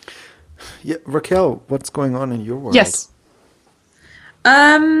 Yeah, Raquel, what's going on in your world? Yes.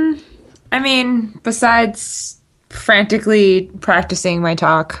 I mean, besides frantically practicing my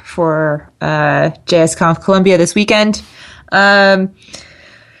talk for JSConf Columbia this weekend, not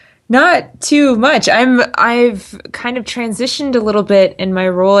too much. I've kind of transitioned a little bit in my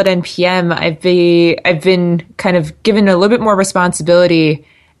role at NPM. I've been kind of given a little bit more responsibility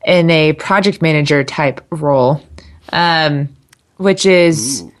in a project manager type role, which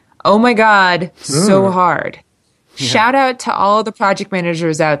is, oh my God, so hard. Yeah. Shout out to all the project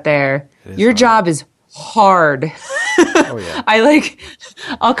managers out there. Your hard. Job is hard. Oh, yeah.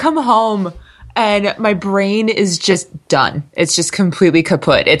 I'll come home and my brain is just done. It's just completely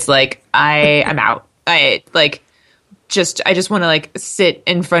kaput. It's like I'm out. I just want to sit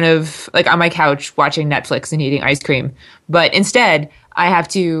in front of on my couch watching Netflix and eating ice cream. But instead, I have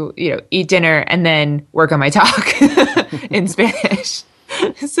to eat dinner and then work on my talk in Spanish.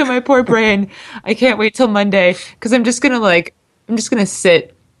 So my poor brain, I can't wait till Monday because I'm just gonna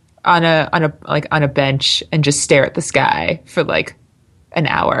sit on a bench and just stare at the sky for like an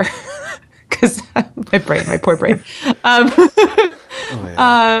hour because my poor brain. But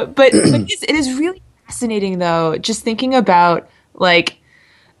it is really fascinating though, just thinking about like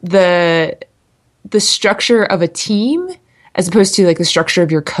the structure of a team as opposed to like the structure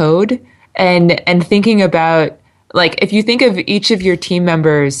of your code, and thinking about like if you think of each of your team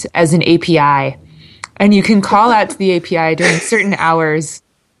members as an API, and you can call out to the API during certain hours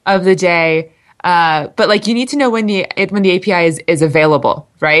of the day, but like you need to know when the API is available,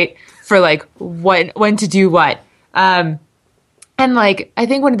 right? For like when to do what. And like, I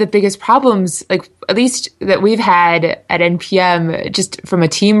think one of the biggest problems, like at least that we've had at NPM, just from a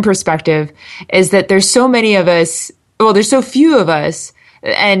team perspective, is that there's so many of us. Well, there's so few of us,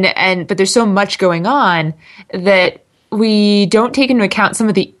 but there's so much going on that we don't take into account some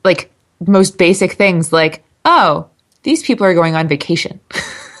of the like most basic things, like, oh, these people are going on vacation,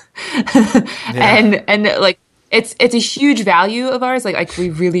 and like it's a huge value of ours. Like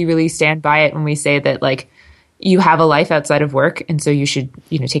we really, really stand by it when we say that like, you have a life outside of work, and so you should,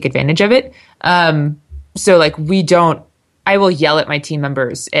 take advantage of it. So like I will yell at my team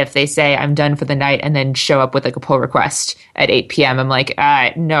members if they say I'm done for the night and then show up with like a pull request at 8 p.m. I'm like,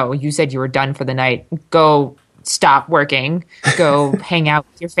 no, you said you were done for the night. Go stop working. Go hang out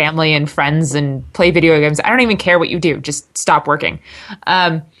with your family and friends and play video games. I don't even care what you do. Just stop working.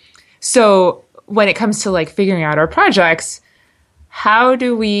 So when it comes to like figuring out our projects, how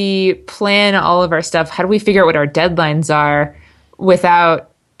do we plan all of our stuff? How do we figure out what our deadlines are without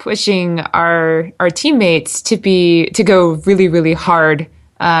pushing our teammates to go really, really hard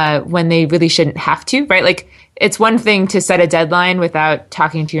when they really shouldn't have to, right? Like it's one thing to set a deadline without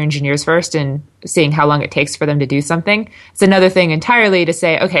talking to your engineers first and seeing how long it takes for them to do something. It's another thing entirely to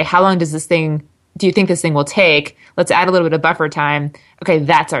say, okay, how long do you think this thing will take? Let's add a little bit of buffer time. Okay,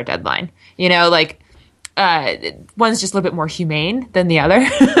 that's our deadline. One's just a little bit more humane than the other.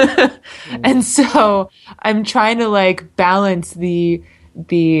 And so I'm trying to like balance the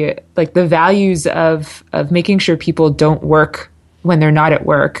values of making sure people don't work when they're not at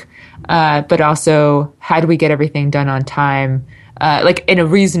work, but also how do we get everything done on time, like in a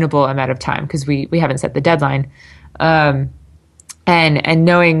reasonable amount of time, because we haven't set the deadline, and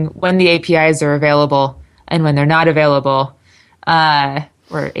knowing when the APIs are available and when they're not available,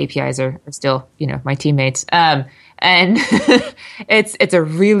 or APIs are still, my teammates. And it's a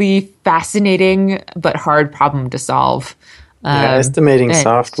really fascinating but hard problem to solve. Estimating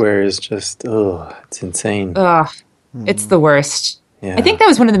software is just, it's insane. It's the worst. Yeah. I think that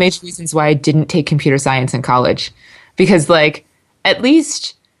was one of the major reasons why I didn't take computer science in college. Because like, at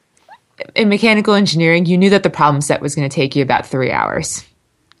least in mechanical engineering, you knew that the problem set was going to take you about 3 hours,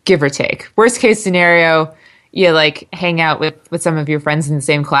 give or take. Worst case scenario, you like hang out with some of your friends in the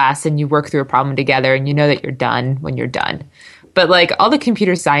same class and you work through a problem together and you know that you're done when you're done. But like all the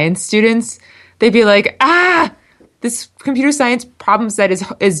computer science students, they'd be like, this computer science problem set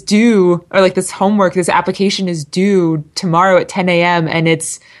is due, or like this homework, this application is due tomorrow at 10 a.m. and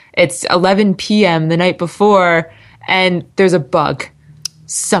it's 11 p.m. the night before, and there's a bug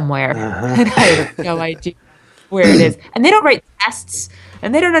somewhere. And I have no idea where it is. And they don't write tests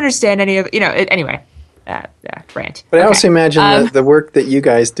and they don't understand any of, anyway. Rant. But I also imagine that the work that you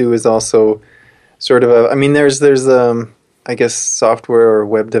guys do is also sort of there's I guess software or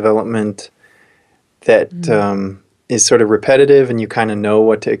web development that is sort of repetitive, and you kind of know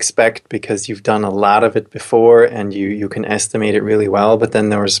what to expect because you've done a lot of it before and you can estimate it really well. But then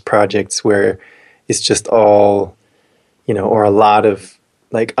there's projects where it's just all, or a lot of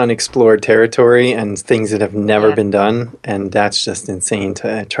like unexplored territory and things that have never been done, and that's just insane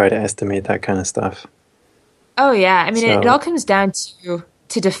to try to estimate that kind of stuff. Oh, yeah. I mean, it all comes down to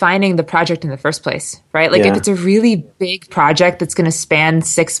defining the project in the first place, right? Like if it's a really big project that's going to span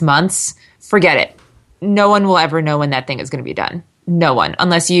 6 months, forget it. No one will ever know when that thing is going to be done. No one,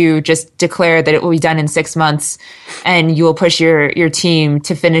 unless you just declare that it will be done in 6 months and you will push your team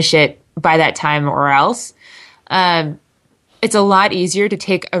to finish it by that time or else. It's a lot easier to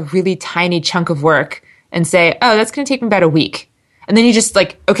take a really tiny chunk of work and say, oh, that's going to take me about a week. And then you just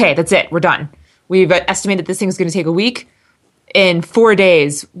like, okay, that's it. We're done. We've estimated this thing's going to take a week. In 4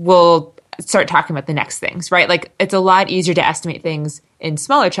 days, we'll start talking about the next things, right? Like it's a lot easier to estimate things in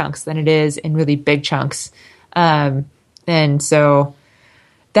smaller chunks than it is in really big chunks. And so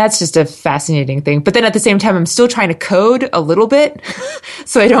that's just a fascinating thing. But then at the same time, I'm still trying to code a little bit.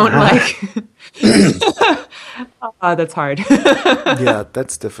 So I don't that's hard. Yeah,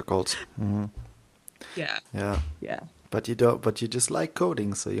 that's difficult. Mm-hmm. Yeah. But you don't. But you just like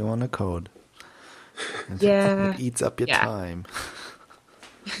coding, so you want to code. And Yeah. it eats up your time.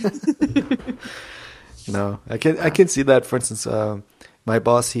 No, I can see that. For instance, my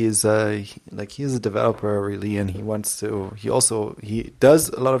boss, he's a developer really, and he does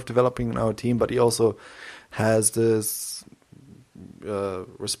a lot of developing in our team, but he also has this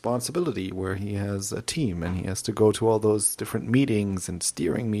responsibility where he has a team and he has to go to all those different meetings and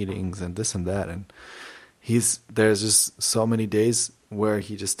steering meetings and this and that, and there's just so many days where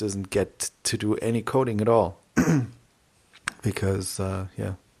he just doesn't get to do any coding at all because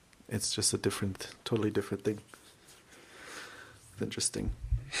it's just a totally different thing. It's interesting.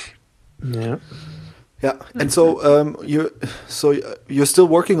 Yeah. Yeah. And so you're still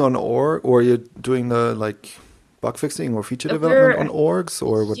working on org, or you're doing the bug fixing or feature development on orgs,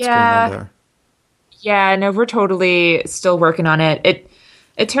 or what's going on there? Yeah, no, we're totally still working on it.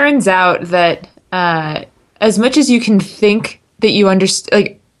 It turns out that as much as you can think that you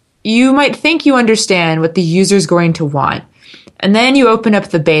understand, you might think you understand what the user's going to want, and then you open up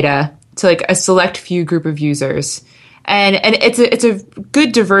the beta to a select few group of users, and it's a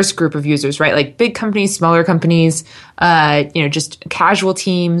good diverse group of users, right? Like big companies, smaller companies, just casual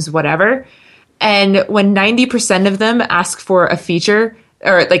teams, whatever. And when 90% of them ask for a feature,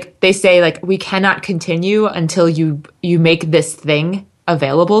 or they say we cannot continue until you make this thing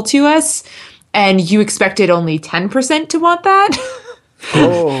available to us, and you expected only 10% to want that,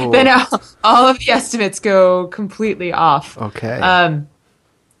 then all of the estimates go completely off. Okay.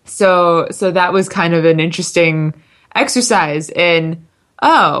 So that was kind of an interesting exercise in,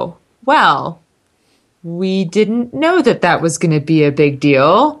 we didn't know that was going to be a big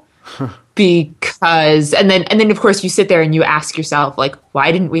deal. Because and then of course you sit there and you ask yourself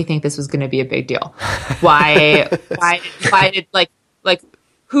why didn't we think this was going to be a big deal? Why did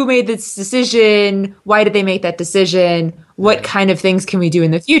who made this decision? Why did they make that decision? What kind of things can we do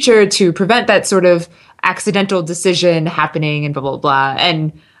in the future to prevent that sort of accidental decision happening, and blah blah blah.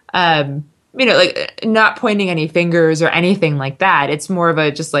 And not pointing any fingers or anything like that. It's more of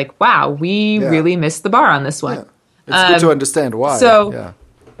a just wow, we really missed the bar on this one. Yeah. It's good to understand why. So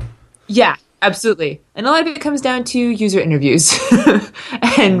yeah, absolutely. And a lot of it comes down to user interviews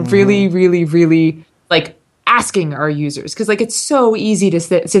and really, really, really asking our users. Because it's so easy to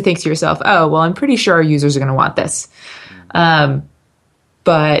think to yourself, oh, well, I'm pretty sure our users are going to want this.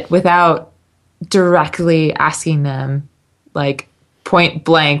 But without directly asking them, point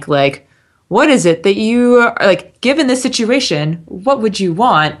blank, what is it that you are, given this situation, what would you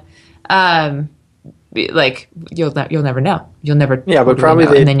want? You'll never know. You'll never. Yeah, but probably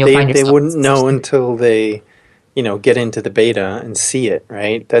know. And then you'll find yourself. They wouldn't know until they, get into the beta and see it.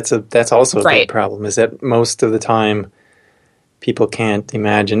 Right. That's also a big problem. Is that most of the time, people can't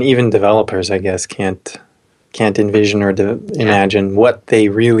imagine. Even developers, I guess, can't envision or imagine what they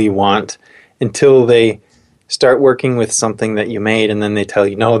really want until they start working with something that you made, and then they tell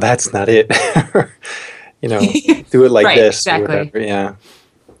you, no, that's not it. Do it like this. Exactly. Or whatever. Yeah.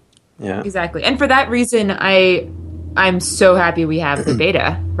 Yeah. Exactly. And for that reason, I'm so happy we have the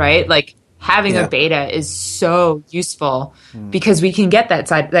beta, right? Having a beta is so useful because we can get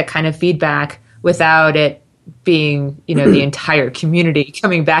that kind of feedback without it being, the entire community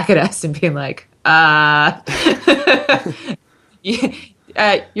coming back at us and being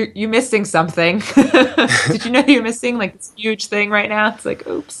you're missing something. Did you know you're missing this huge thing right now? It's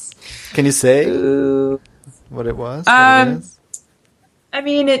oops. Can you say what it was? I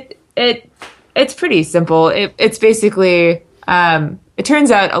mean, it's pretty simple. It's basically, it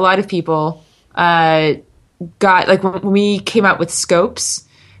turns out a lot of people got, when we came out with scopes,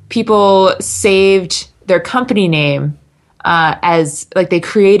 people saved their company name as, they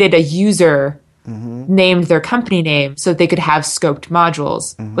created a user named their company name so they could have scoped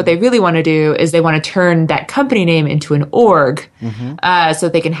modules. What they really want to do is they want to turn that company name into an org so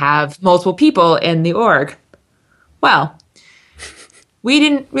they can have multiple people in the org. Well, we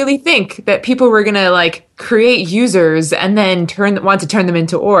didn't really think that people were going to create users and then want to turn them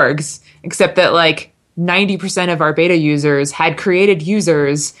into orgs, except that 90% of our beta users had created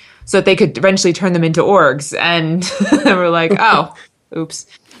users so that they could eventually turn them into orgs. And we're oh, oops.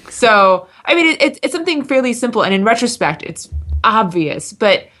 So, I mean, it's something fairly simple. And in retrospect, it's obvious.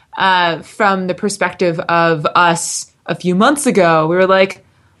 But from the perspective of us a few months ago, we were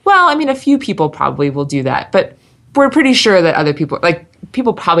well, I mean, a few people probably will do that. But we're pretty sure that other people,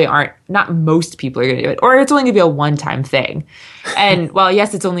 people probably aren't, not most people are going to do it, or it's only going to be a one-time thing. And while,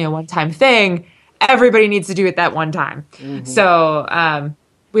 yes, it's only a one-time thing, everybody needs to do it that one time. So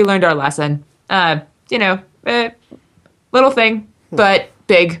we learned our lesson. Little thing, but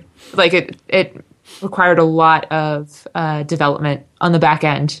big. required a lot of development on the back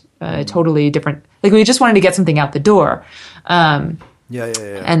end. Totally different. Like we just wanted to get something out the door. And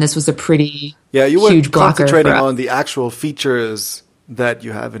this was a pretty you were huge blocker concentrating for us. on the actual features that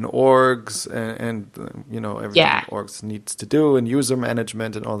you have in orgs and everything orgs needs to do and user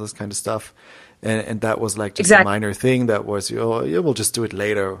management and all this kind of stuff. And that was like just a minor thing that was, we'll just do it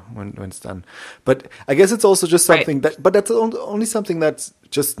later when it's done. But I guess it's also just something but that's only something that's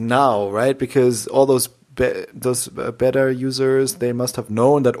just now, right? Because all those beta users, they must have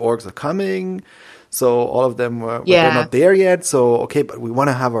known that orgs are coming. So all of them they're not there yet. So, okay, but we want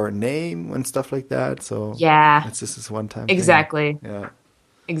to have our name and stuff like that. So it's just this one time Exactly. thing. Yeah.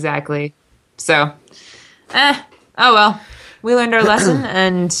 Exactly. So, oh well, we learned our lesson,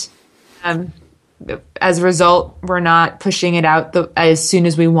 and as a result, we're not pushing it out as soon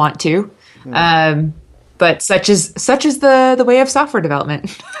as we want to. But such is the way of software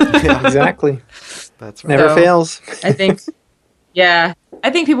development. Yeah, exactly. That's right. Never fails. I think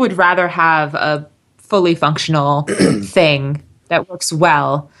people would rather have a fully functional thing that works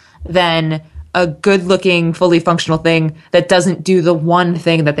well than a good-looking, fully functional thing that doesn't do the one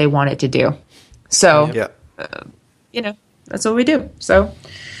thing that they want it to do. So, that's what we do. So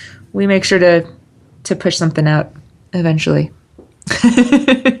we make sure to push something out eventually.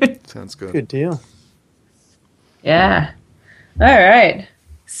 Sounds good. Good deal. Yeah. All right.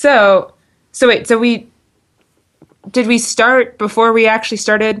 So did we start before we actually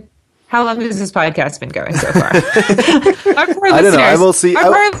started? How long has this podcast been going so far? I don't know. I will see. Our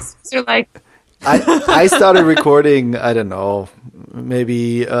listeners are like, I started recording, I don't know,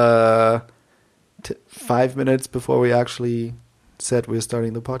 maybe 5 minutes before we actually said we're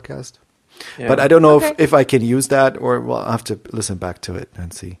starting the podcast. Yeah. But I don't know if I can use that, or I'll have to listen back to it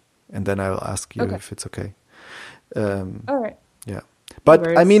and see. And then I'll ask you if it's okay. All right. Yeah.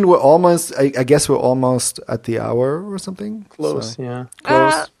 But I mean, we're almost, I guess we're almost at the hour or something. Close, yeah.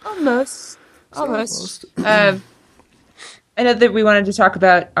 Close. Almost. I know that we wanted to talk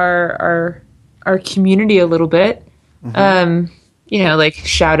about our community a little bit. Mm-hmm. Like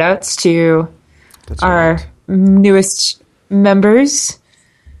shout outs to our newest members.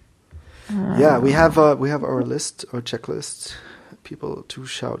 Yeah, we have our list, our checklist, people to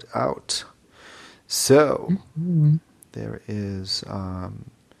shout out. So there is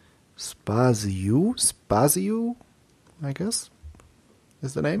Spazio, I guess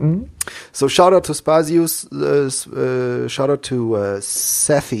is the name. So shout out to Spazio, shout out to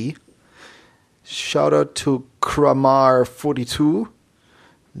Sethi, shout out to Kramar42.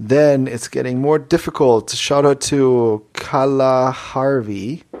 Then it's getting more difficult. Shout out to Kala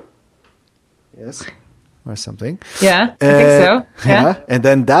Harvey. Yes, or something. Yeah, I think so. Yeah. And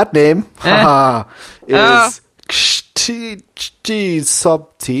then that name is Kshti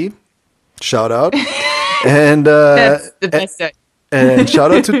Sobti. Shout out. And that's the best. And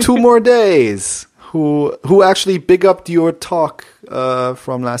shout out to 2 More Days, who actually big upped your talk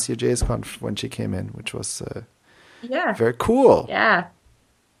from last year JSConf when she came in, which was very cool. Yeah.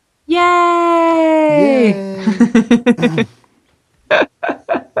 Yay!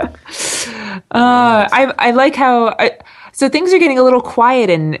 I like how so things are getting a little quiet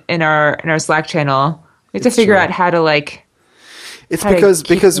in our Slack channel. We have to figure out how to It's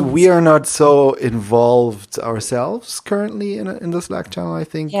because we are not so involved ourselves currently in the Slack channel. I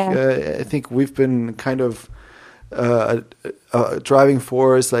think I think we've been kind of a driving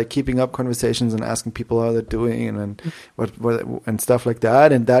force, like keeping up conversations and asking people how they're doing and what and stuff like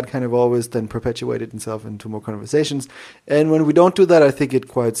that. And that kind of always then perpetuated itself into more conversations. And when we don't do that, I think it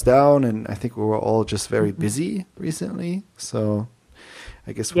quiets down. And I think we were all just very busy recently. So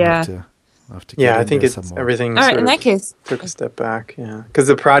I guess we have to. I think everything all right, in that case took a step back. Yeah, because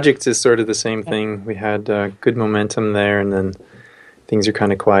the project is sort of the same thing. We had good momentum there, and then things are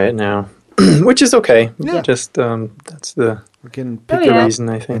kind of quiet now, which is okay. Yeah. Just that's we can pick the reason.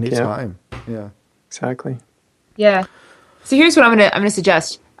 I think anytime. Yeah, exactly. Yeah. So here's what I'm gonna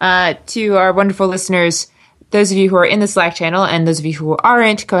suggest to our wonderful listeners. Those of you who are in the Slack channel and those of you who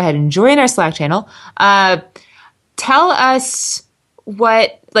aren't, go ahead and join our Slack channel. Tell us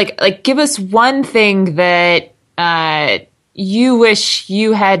what give us one thing that you wish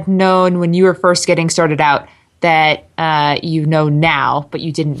you had known when you were first getting started out that you know now but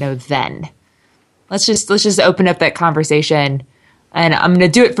you didn't know then. Let's just open up that conversation, and I'm going to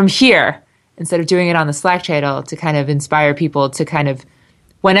do it from here instead of doing it on the Slack channel to kind of inspire people to kind of,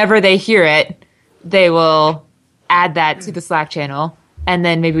 whenever they hear it, they will add that to the Slack channel, and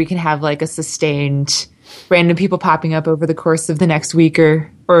then maybe we can have a sustained random people popping up over the course of the next week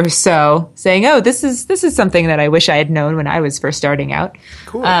or so saying, oh, this is something that I wish I had known when I was first starting out.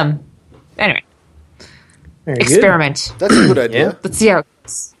 Cool. Anyway, Very experiment. That's a good idea. Yeah. Let's see how it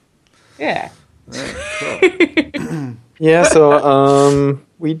goes. Yeah. Yeah, so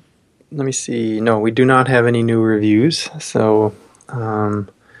let me see. No, we do not have any new reviews. So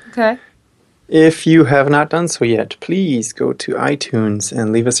Okay. if you have not done so yet, please go to iTunes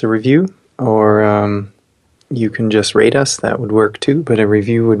and leave us a review, or you can just rate us. That would work too, but a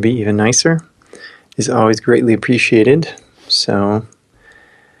review would be even nicer. Is always greatly appreciated. So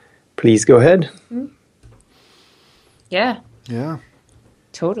please go ahead. Yeah. Yeah.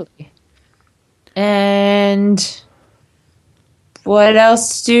 Totally. And what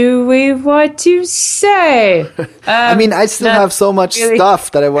else do we want to say? I mean, I still have so much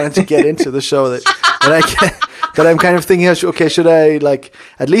stuff that I wanted to get into the show that I can, that I'm kind of thinking, okay, should I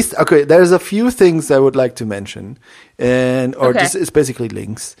at least, okay, there's a few things I would like to mention, just it's basically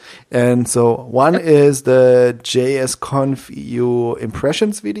links. And so one is the JSConf EU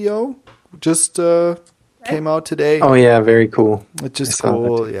impressions video, just came out today. Oh yeah, very cool. It's just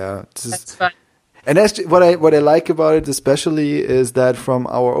cool, yeah. That's fun. And that's what I like about it especially is that from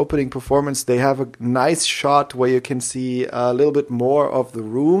our opening performance, they have a nice shot where you can see a little bit more of the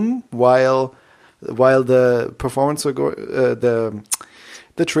room while the performance the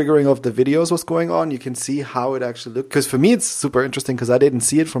triggering of the videos was going on. You can see how it actually looked. Because for me, it's super interesting because I didn't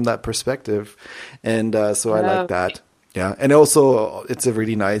see it from that perspective, and so I like that. Yeah, and also it's a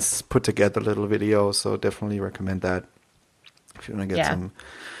really nice put together little video, so definitely recommend that if you want to get some.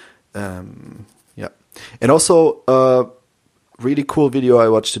 Yeah, and also really cool video I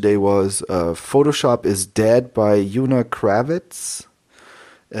watched today was Photoshop is Dead by Una Kravitz.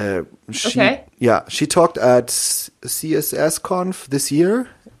 She talked at CSSConf this year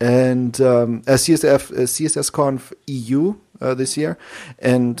and CSSConf EU this year,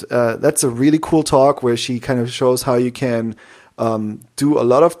 and that's a really cool talk where she kind of shows how you can do a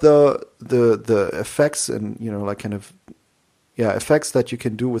lot of the effects and effects that you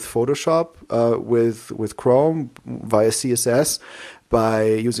can do with Photoshop with Chrome via CSS by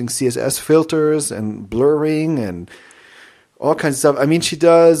using CSS filters and blurring and all kinds of stuff. I mean, she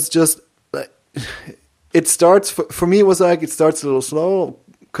does just it starts for me. It was like it starts a little slow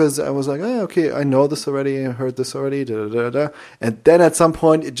because I was like, oh, okay, I know this already, I heard this already, and then at some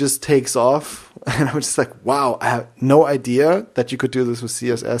point it just takes off, and I was just like, wow, I have no idea that you could do this with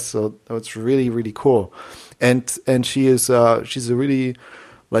CSS. So that was really, really cool. And she is she's a really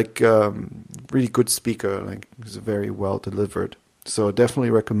really good speaker. Like, she's very well delivered. So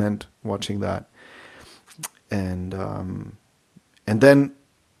definitely recommend watching that. And then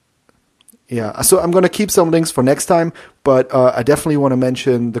so I'm gonna keep some links for next time. But I definitely want to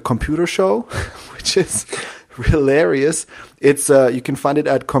mention the computer show, which is hilarious. It's you can find it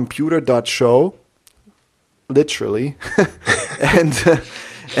at computer.show, literally, and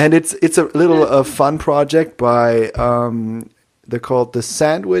it's a little fun project by they're called the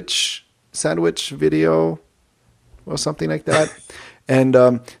sandwich video or something like that. And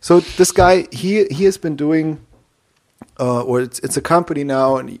so this guy he has been doing or it's a company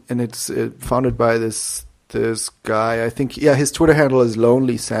now, and it's founded by this guy. I think his Twitter handle is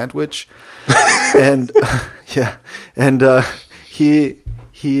Lonely Sandwich, and he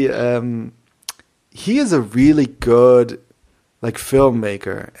is a really good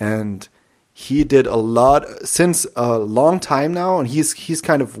filmmaker, and he did a lot since a long time now, and he's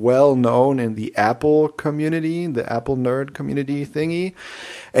kind of well known in the Apple community, the Apple nerd community thingy,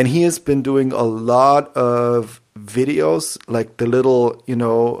 and he has been doing a lot of videos, like the little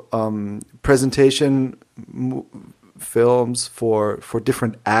presentation films for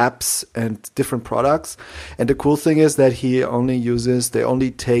different apps and different products. And the cool thing is that they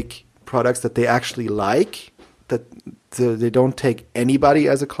only take products that they actually like, that they don't take anybody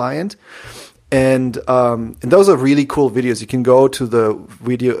as a client. And those are really cool videos. You can go to the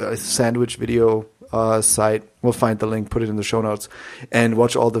video sandwich video site. We'll find the link, put it in the show notes, and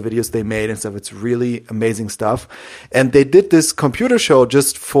watch all the videos they made and stuff. It's really amazing stuff. And they did this computer show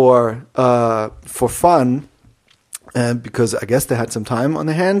just for fun, because I guess they had some time on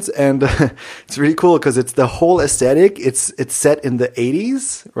their hands. And it's really cool because it's the whole aesthetic. It's set in the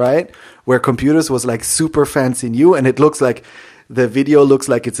 80s, right, where computers was like super fancy new, and it looks like the video looks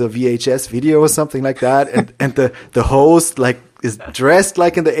like it's a VHS video or something like that. And the host is dressed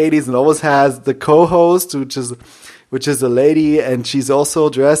like in the 80s and always has the co-host, which is a lady, and she's also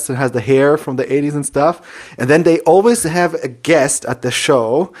dressed and has the hair from the 80s and stuff. And then they always have a guest at the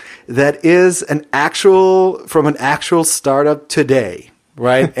show that is from an actual startup today,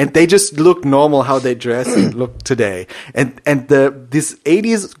 right? And they just look normal how they dress and look today. And this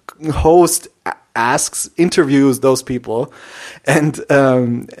 80s host interviews those people, and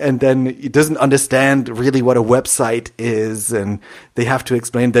then he doesn't understand really what a website is, and they have to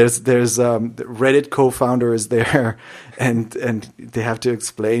explain. There's Reddit co-founder is there, and they have to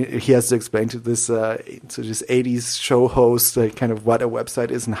explain. He has to explain to this 80s show host kind of what a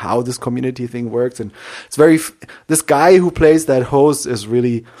website is and how this community thing works. And it's this guy who plays that host is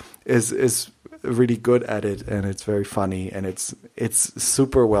really good at it, and it's very funny, and it's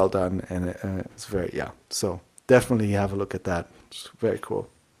super well done, and it's very so definitely have a look at that. It's very cool.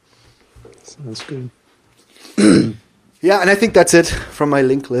 Sounds good. Yeah, and I think that's it from my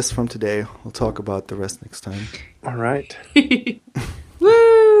link list from today. We'll talk about the rest next time. All right.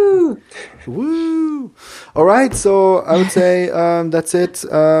 Woo! Woo! All right, so I would say that's it.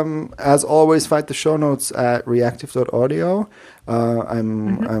 As always, find the show notes at reactive.audio.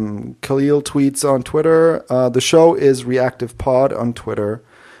 I'm Khalil Tweets on Twitter. The show is Reactive Pod on Twitter,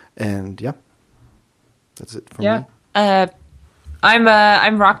 and that's it from me. I'm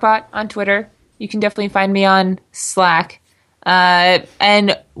Rockbot on Twitter. You can definitely find me on Slack.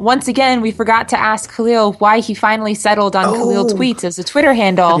 And once again, we forgot to ask Khalil why he finally settled on Khalil Tweets as a Twitter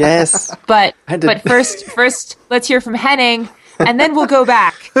handle. Yes, but first, let's hear from Henning, and then we'll go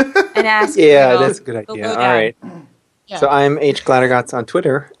back and ask. Yeah, that's a good idea. All right. Yeah. So I'm H. Glattergotz on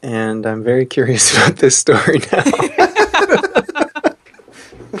Twitter, and I'm very curious about this story now.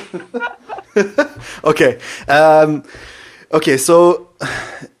 Okay. Okay. So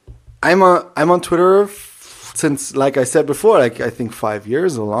I'm on Twitter since, like I said before, I think 5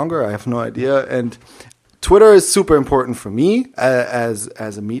 years or longer. I have no idea. And Twitter is super important for me as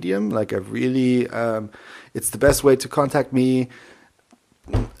a medium. Like I really, it's the best way to contact me,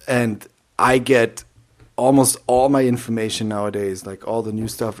 and I get almost all my information nowadays, like all the new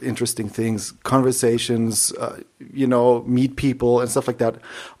stuff, interesting things, conversations, meet people and stuff like that.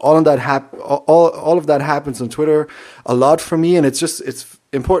 All of that happens on Twitter a lot for me, and it's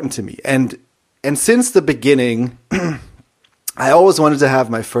important to me. And since the beginning, I always wanted to have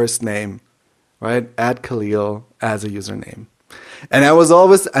my first name, right, at Khalil as a username. And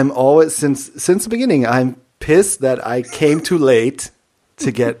I'm always since the beginning, I'm pissed that I came too late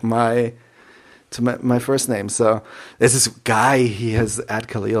to get my first name. So there's this guy, he has at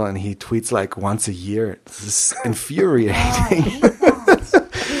Khalil, and he tweets like once a year. This is infuriating. I hate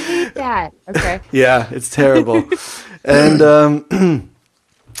that. Okay. Yeah, it's terrible. And so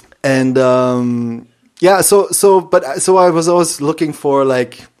I was always looking for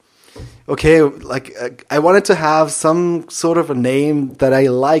like, okay, like I wanted to have some sort of a name that I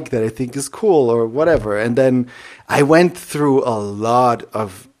like, that I think is cool or whatever. And then I went through a lot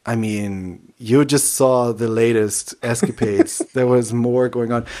of, you just saw the latest escapades. There was more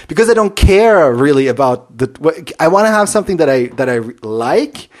going on because I don't care really about I want to have something that I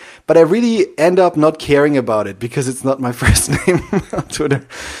like, but I really end up not caring about it because it's not my first name on Twitter.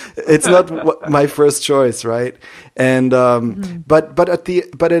 It's not my first choice, right? And and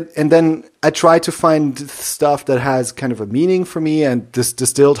then I try to find stuff that has kind of a meaning for me. And this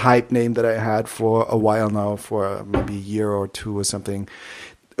Distilled Hype name that I had for a while now, for maybe a year or two or something,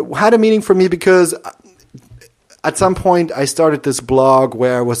 had a meaning for me because at some point I started this blog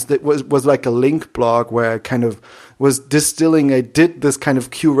where was like a link blog where I kind of was distilling. I did this kind of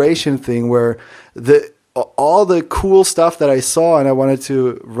curation thing where all the cool stuff that I saw, and I wanted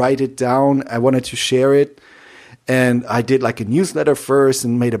to write it down. I wanted to share it, and I did like a newsletter first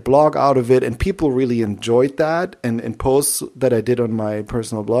and made a blog out of it, and people really enjoyed that. And posts that I did on my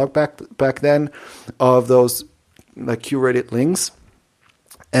personal blog back then of those like curated links.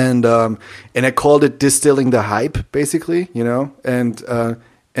 And I called it Distilling the Hype, basically, and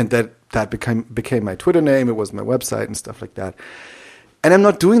that became my Twitter name. It was my website and stuff like that. And I'm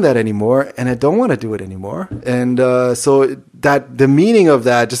not doing that anymore, and I don't want to do it anymore. And so that the meaning of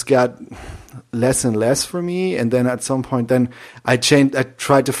that just got less and less for me. And then at some point, I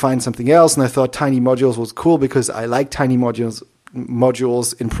tried to find something else, and I thought Tiny Modules was cool because I like Tiny modules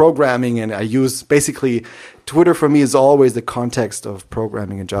in programming, and I use basically Twitter for me is always the context of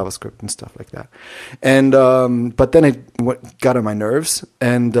programming and JavaScript and stuff like that. And but then it got on my nerves,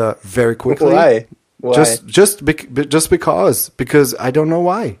 and very quickly. Why? Just because I don't know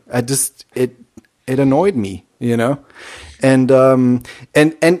why. It annoyed me, and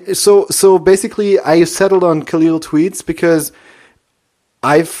so basically I settled on Khalil Tweets because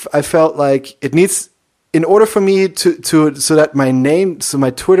I felt like it needs, in order for me to so that my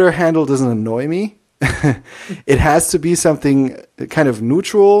Twitter handle doesn't annoy me, it has to be something kind of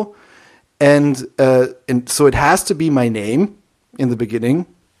neutral, and so it has to be my name in the beginning,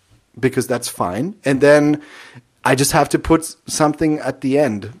 because that's fine, and then I just have to put something at the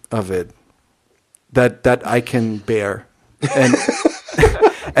end of it. that I can bear, and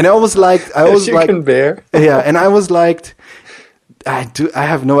and I was like, can bear. yeah, and I was like, I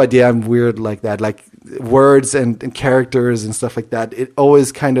have no idea. I'm weird like that, like words and characters and stuff like that. It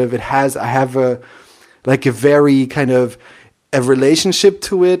always kind of I have a very kind of a relationship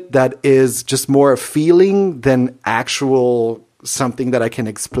to it that is just more a feeling than actual something that I can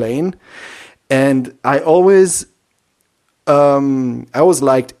explain. And I always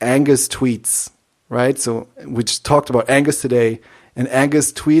liked Angus tweets, right? So we just talked about Angus today, and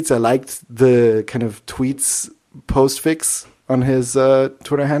Angus tweets. I liked the kind of tweets postfix on his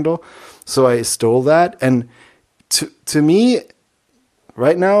Twitter handle, so I stole that. And to me,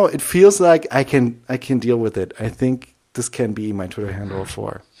 right now, it feels like I can deal with it. I think this can be my Twitter handle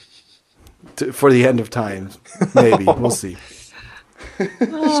for the end of time. Maybe we'll see.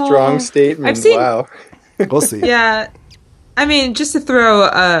 Strong statement. Wow. We'll see. Yeah. I mean, just to throw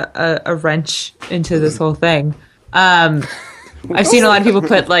a wrench into this whole thing, I've seen a lot of people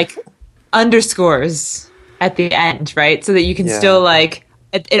put like underscores at the end, right? So that you can still like,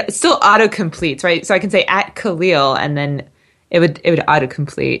 it still auto-completes, right? So I can say @Khalil and then it would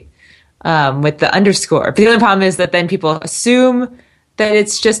auto-complete with the underscore. But the only problem is that then people assume that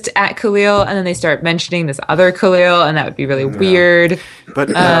it's just @Khalil, and then they start mentioning this other Khalil, and that would be really weird. But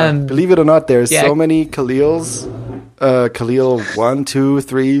believe it or not, there's so many Khalils. Khalil 1, 2,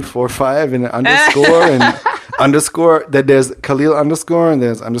 3, 4, 5, and underscore and underscore. That there's Khalil underscore and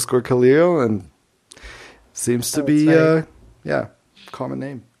there's underscore Khalil, and seems to be common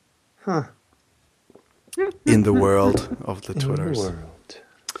name. Huh. In the world of the Twitters.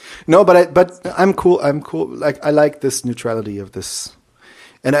 No, but I'm cool. I'm cool. Like I like this neutrality of this.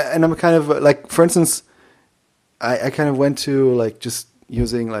 And I'm kind of like, for instance, I kind of went to like just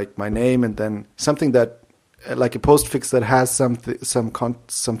using like my name and then something that like a postfix that has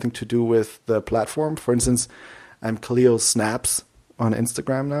something to do with the platform. For instance, I'm Khalil Snaps on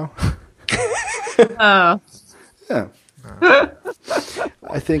Instagram now. Oh. Yeah.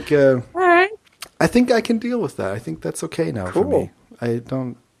 I think all right. I think I can deal with that. I think that's okay now for Cool.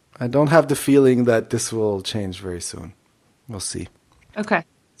 me. I don't have the feeling that this will change very soon. We'll see. Okay.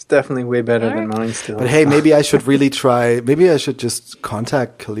 It's definitely way better than mine still. But hey, maybe I should really try. Maybe I should just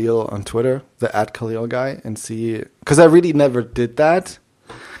contact Khalil on Twitter, the @Khalil guy, and see. Because I really never did that,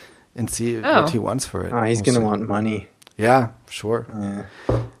 and see what he wants for it. Oh, he's going to want money. Yeah, sure. Yeah.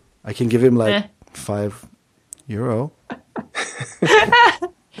 I can give him like €5.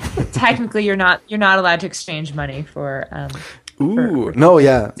 Technically, you're not allowed to exchange money for. No,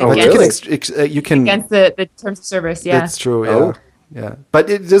 yeah. Oh, really? You can against the terms of service. Yeah, That's true. Yeah, Oh. yeah. But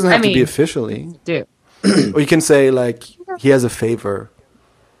it doesn't have to be mean- officially. do. Or you can say like he has a favor.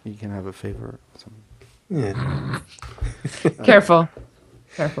 You can have a favor. Yeah. Careful.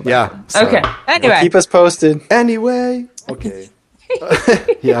 Yeah. so- Okay. Anyway, Keep us posted. Anyway. Okay.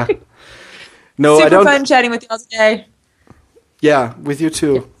 Yeah. No, super I don't. fun chatting with you all today. Yeah, with you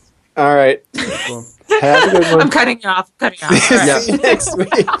too. All right. Cool. Have a good one. I'm cutting you off. All right. Yeah. See you next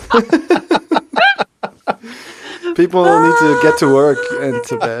week. People need to get to work and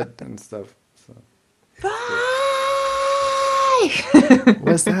to bed and stuff. So. Bye.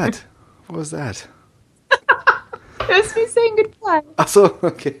 What was that? What was that? It was me saying goodbye. Also,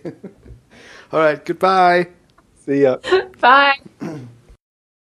 okay. All right. Goodbye. See ya. Bye.